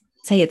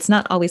say, it's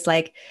not always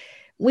like,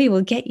 we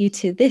will get you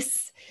to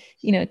this,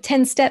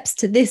 10 steps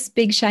to this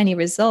big shiny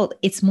result.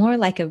 It's more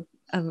like a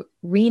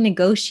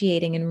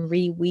renegotiating and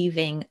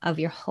reweaving of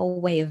your whole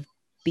way of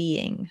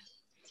being.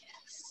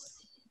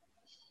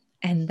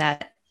 And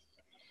that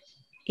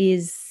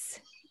is,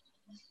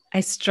 I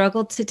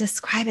struggle to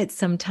describe it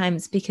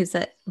sometimes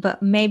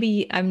but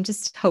maybe I'm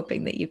just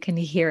hoping that you can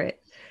hear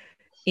it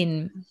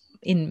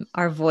in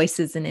our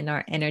voices and in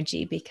our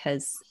energy,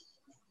 because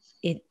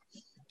it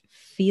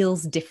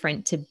feels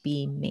different to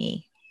be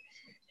me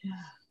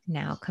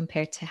now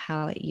compared to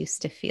how it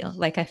used to feel.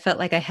 Like I felt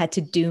like I had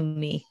to do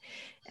me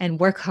and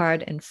work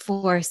hard and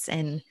force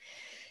and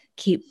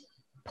keep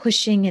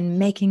pushing and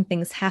making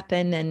things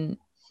happen, and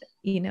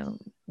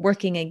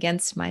working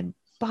against my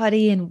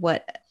body and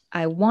what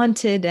I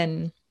wanted.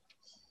 And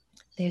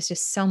there's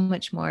just so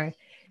much more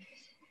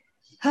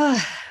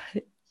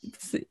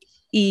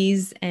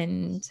ease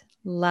and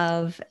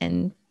love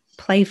and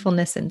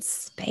playfulness and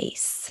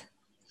space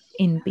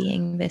in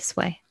being this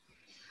way.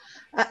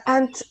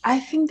 And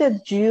I think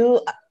that you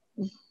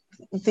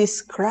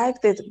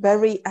described it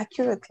very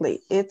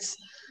accurately. It's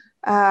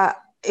an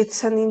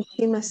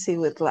intimacy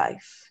with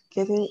life,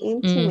 getting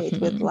intimate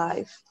with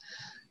life,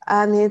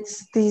 and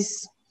it's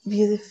this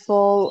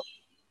beautiful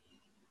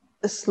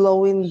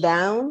slowing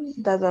down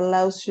that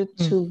allows you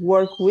to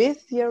work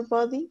with your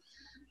body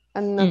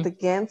and not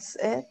against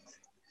it,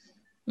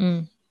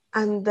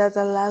 and that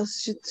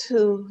allows you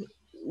to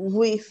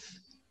weave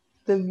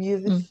the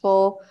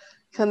beautiful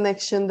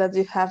connection that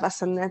you have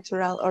as a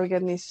natural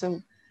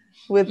organism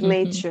with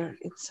nature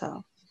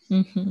itself.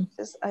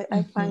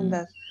 I find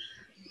that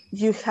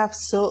you have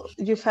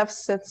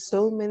said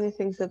so many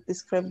things that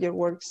describe your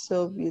work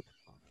so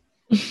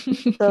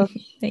beautifully. So,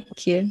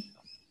 thank you.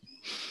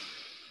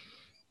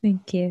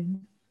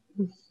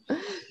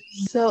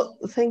 So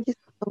thank you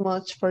so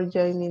much for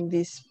joining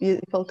this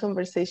beautiful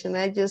conversation.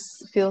 I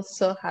just feel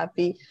so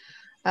happy.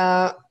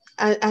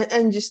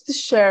 And just to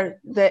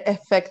share the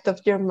effect of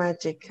your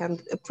magic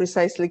and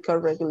precisely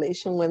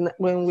co-regulation.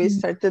 When we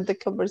started the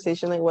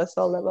conversation, I was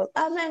all about,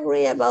 I'm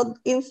angry about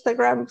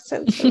Instagram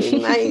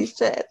censoring my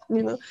shit,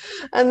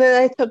 and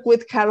then I talked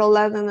with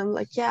Caroline, and I'm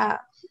like, yeah,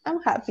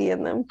 I'm happy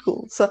and I'm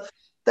cool. So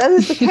that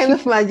is the kind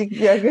of magic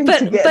you're going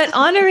to get. But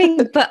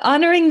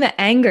honoring the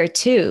anger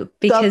too,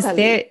 because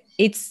totally.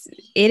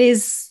 It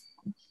is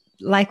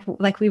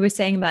like we were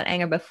saying about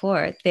anger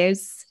before,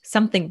 there's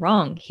something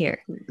wrong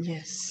here.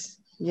 Yes.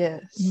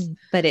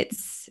 But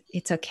it's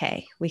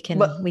okay. We can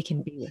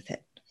be with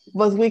it.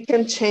 But we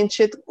can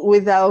change it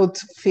without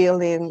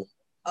feeling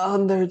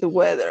under the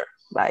weather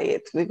by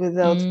it,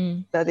 without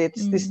that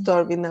it's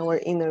disturbing our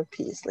inner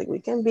peace. Like, we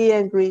can be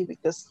angry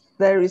because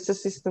there is a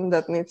system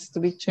that needs to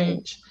be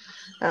changed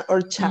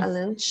or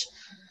challenged.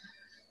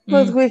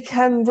 But we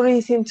can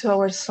breathe into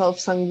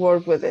ourselves and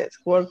work with it.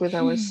 Work with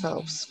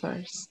ourselves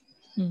first.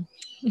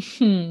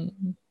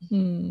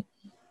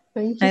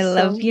 Thank you. I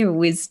love your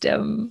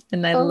wisdom,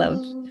 and I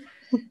love.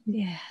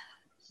 Yeah,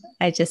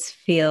 I just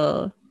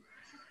feel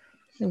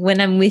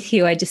when I'm with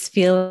you, I just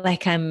feel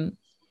like I'm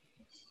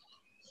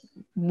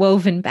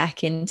woven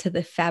back into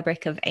the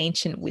fabric of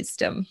ancient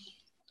wisdom,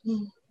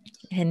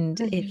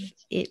 and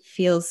it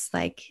feels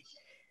like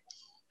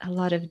a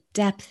lot of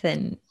depth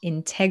and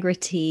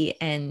integrity,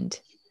 and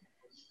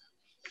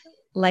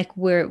like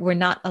we're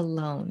not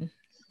alone.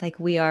 Like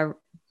we are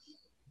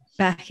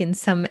back in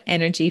some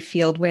energy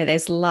field where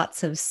there's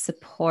lots of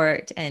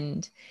support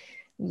and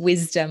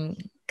wisdom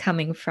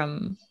coming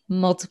from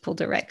multiple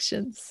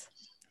directions.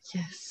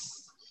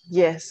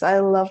 Yes, I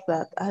love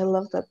that. I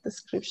love that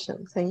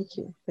description. Thank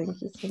you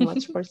so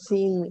much for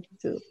seeing me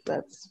too.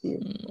 That's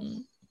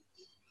beautiful.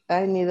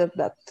 I needed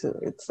that too.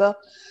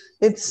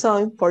 It's so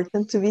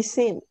important to be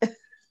seen.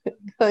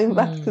 Going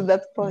back to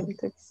that point,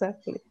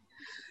 exactly.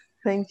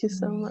 Thank you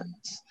so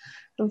much.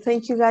 And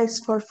thank you guys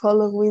for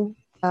following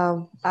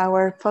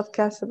our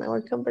podcast and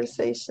our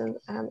conversation.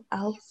 And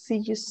I'll see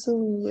you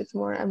soon with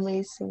more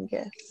amazing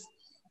guests.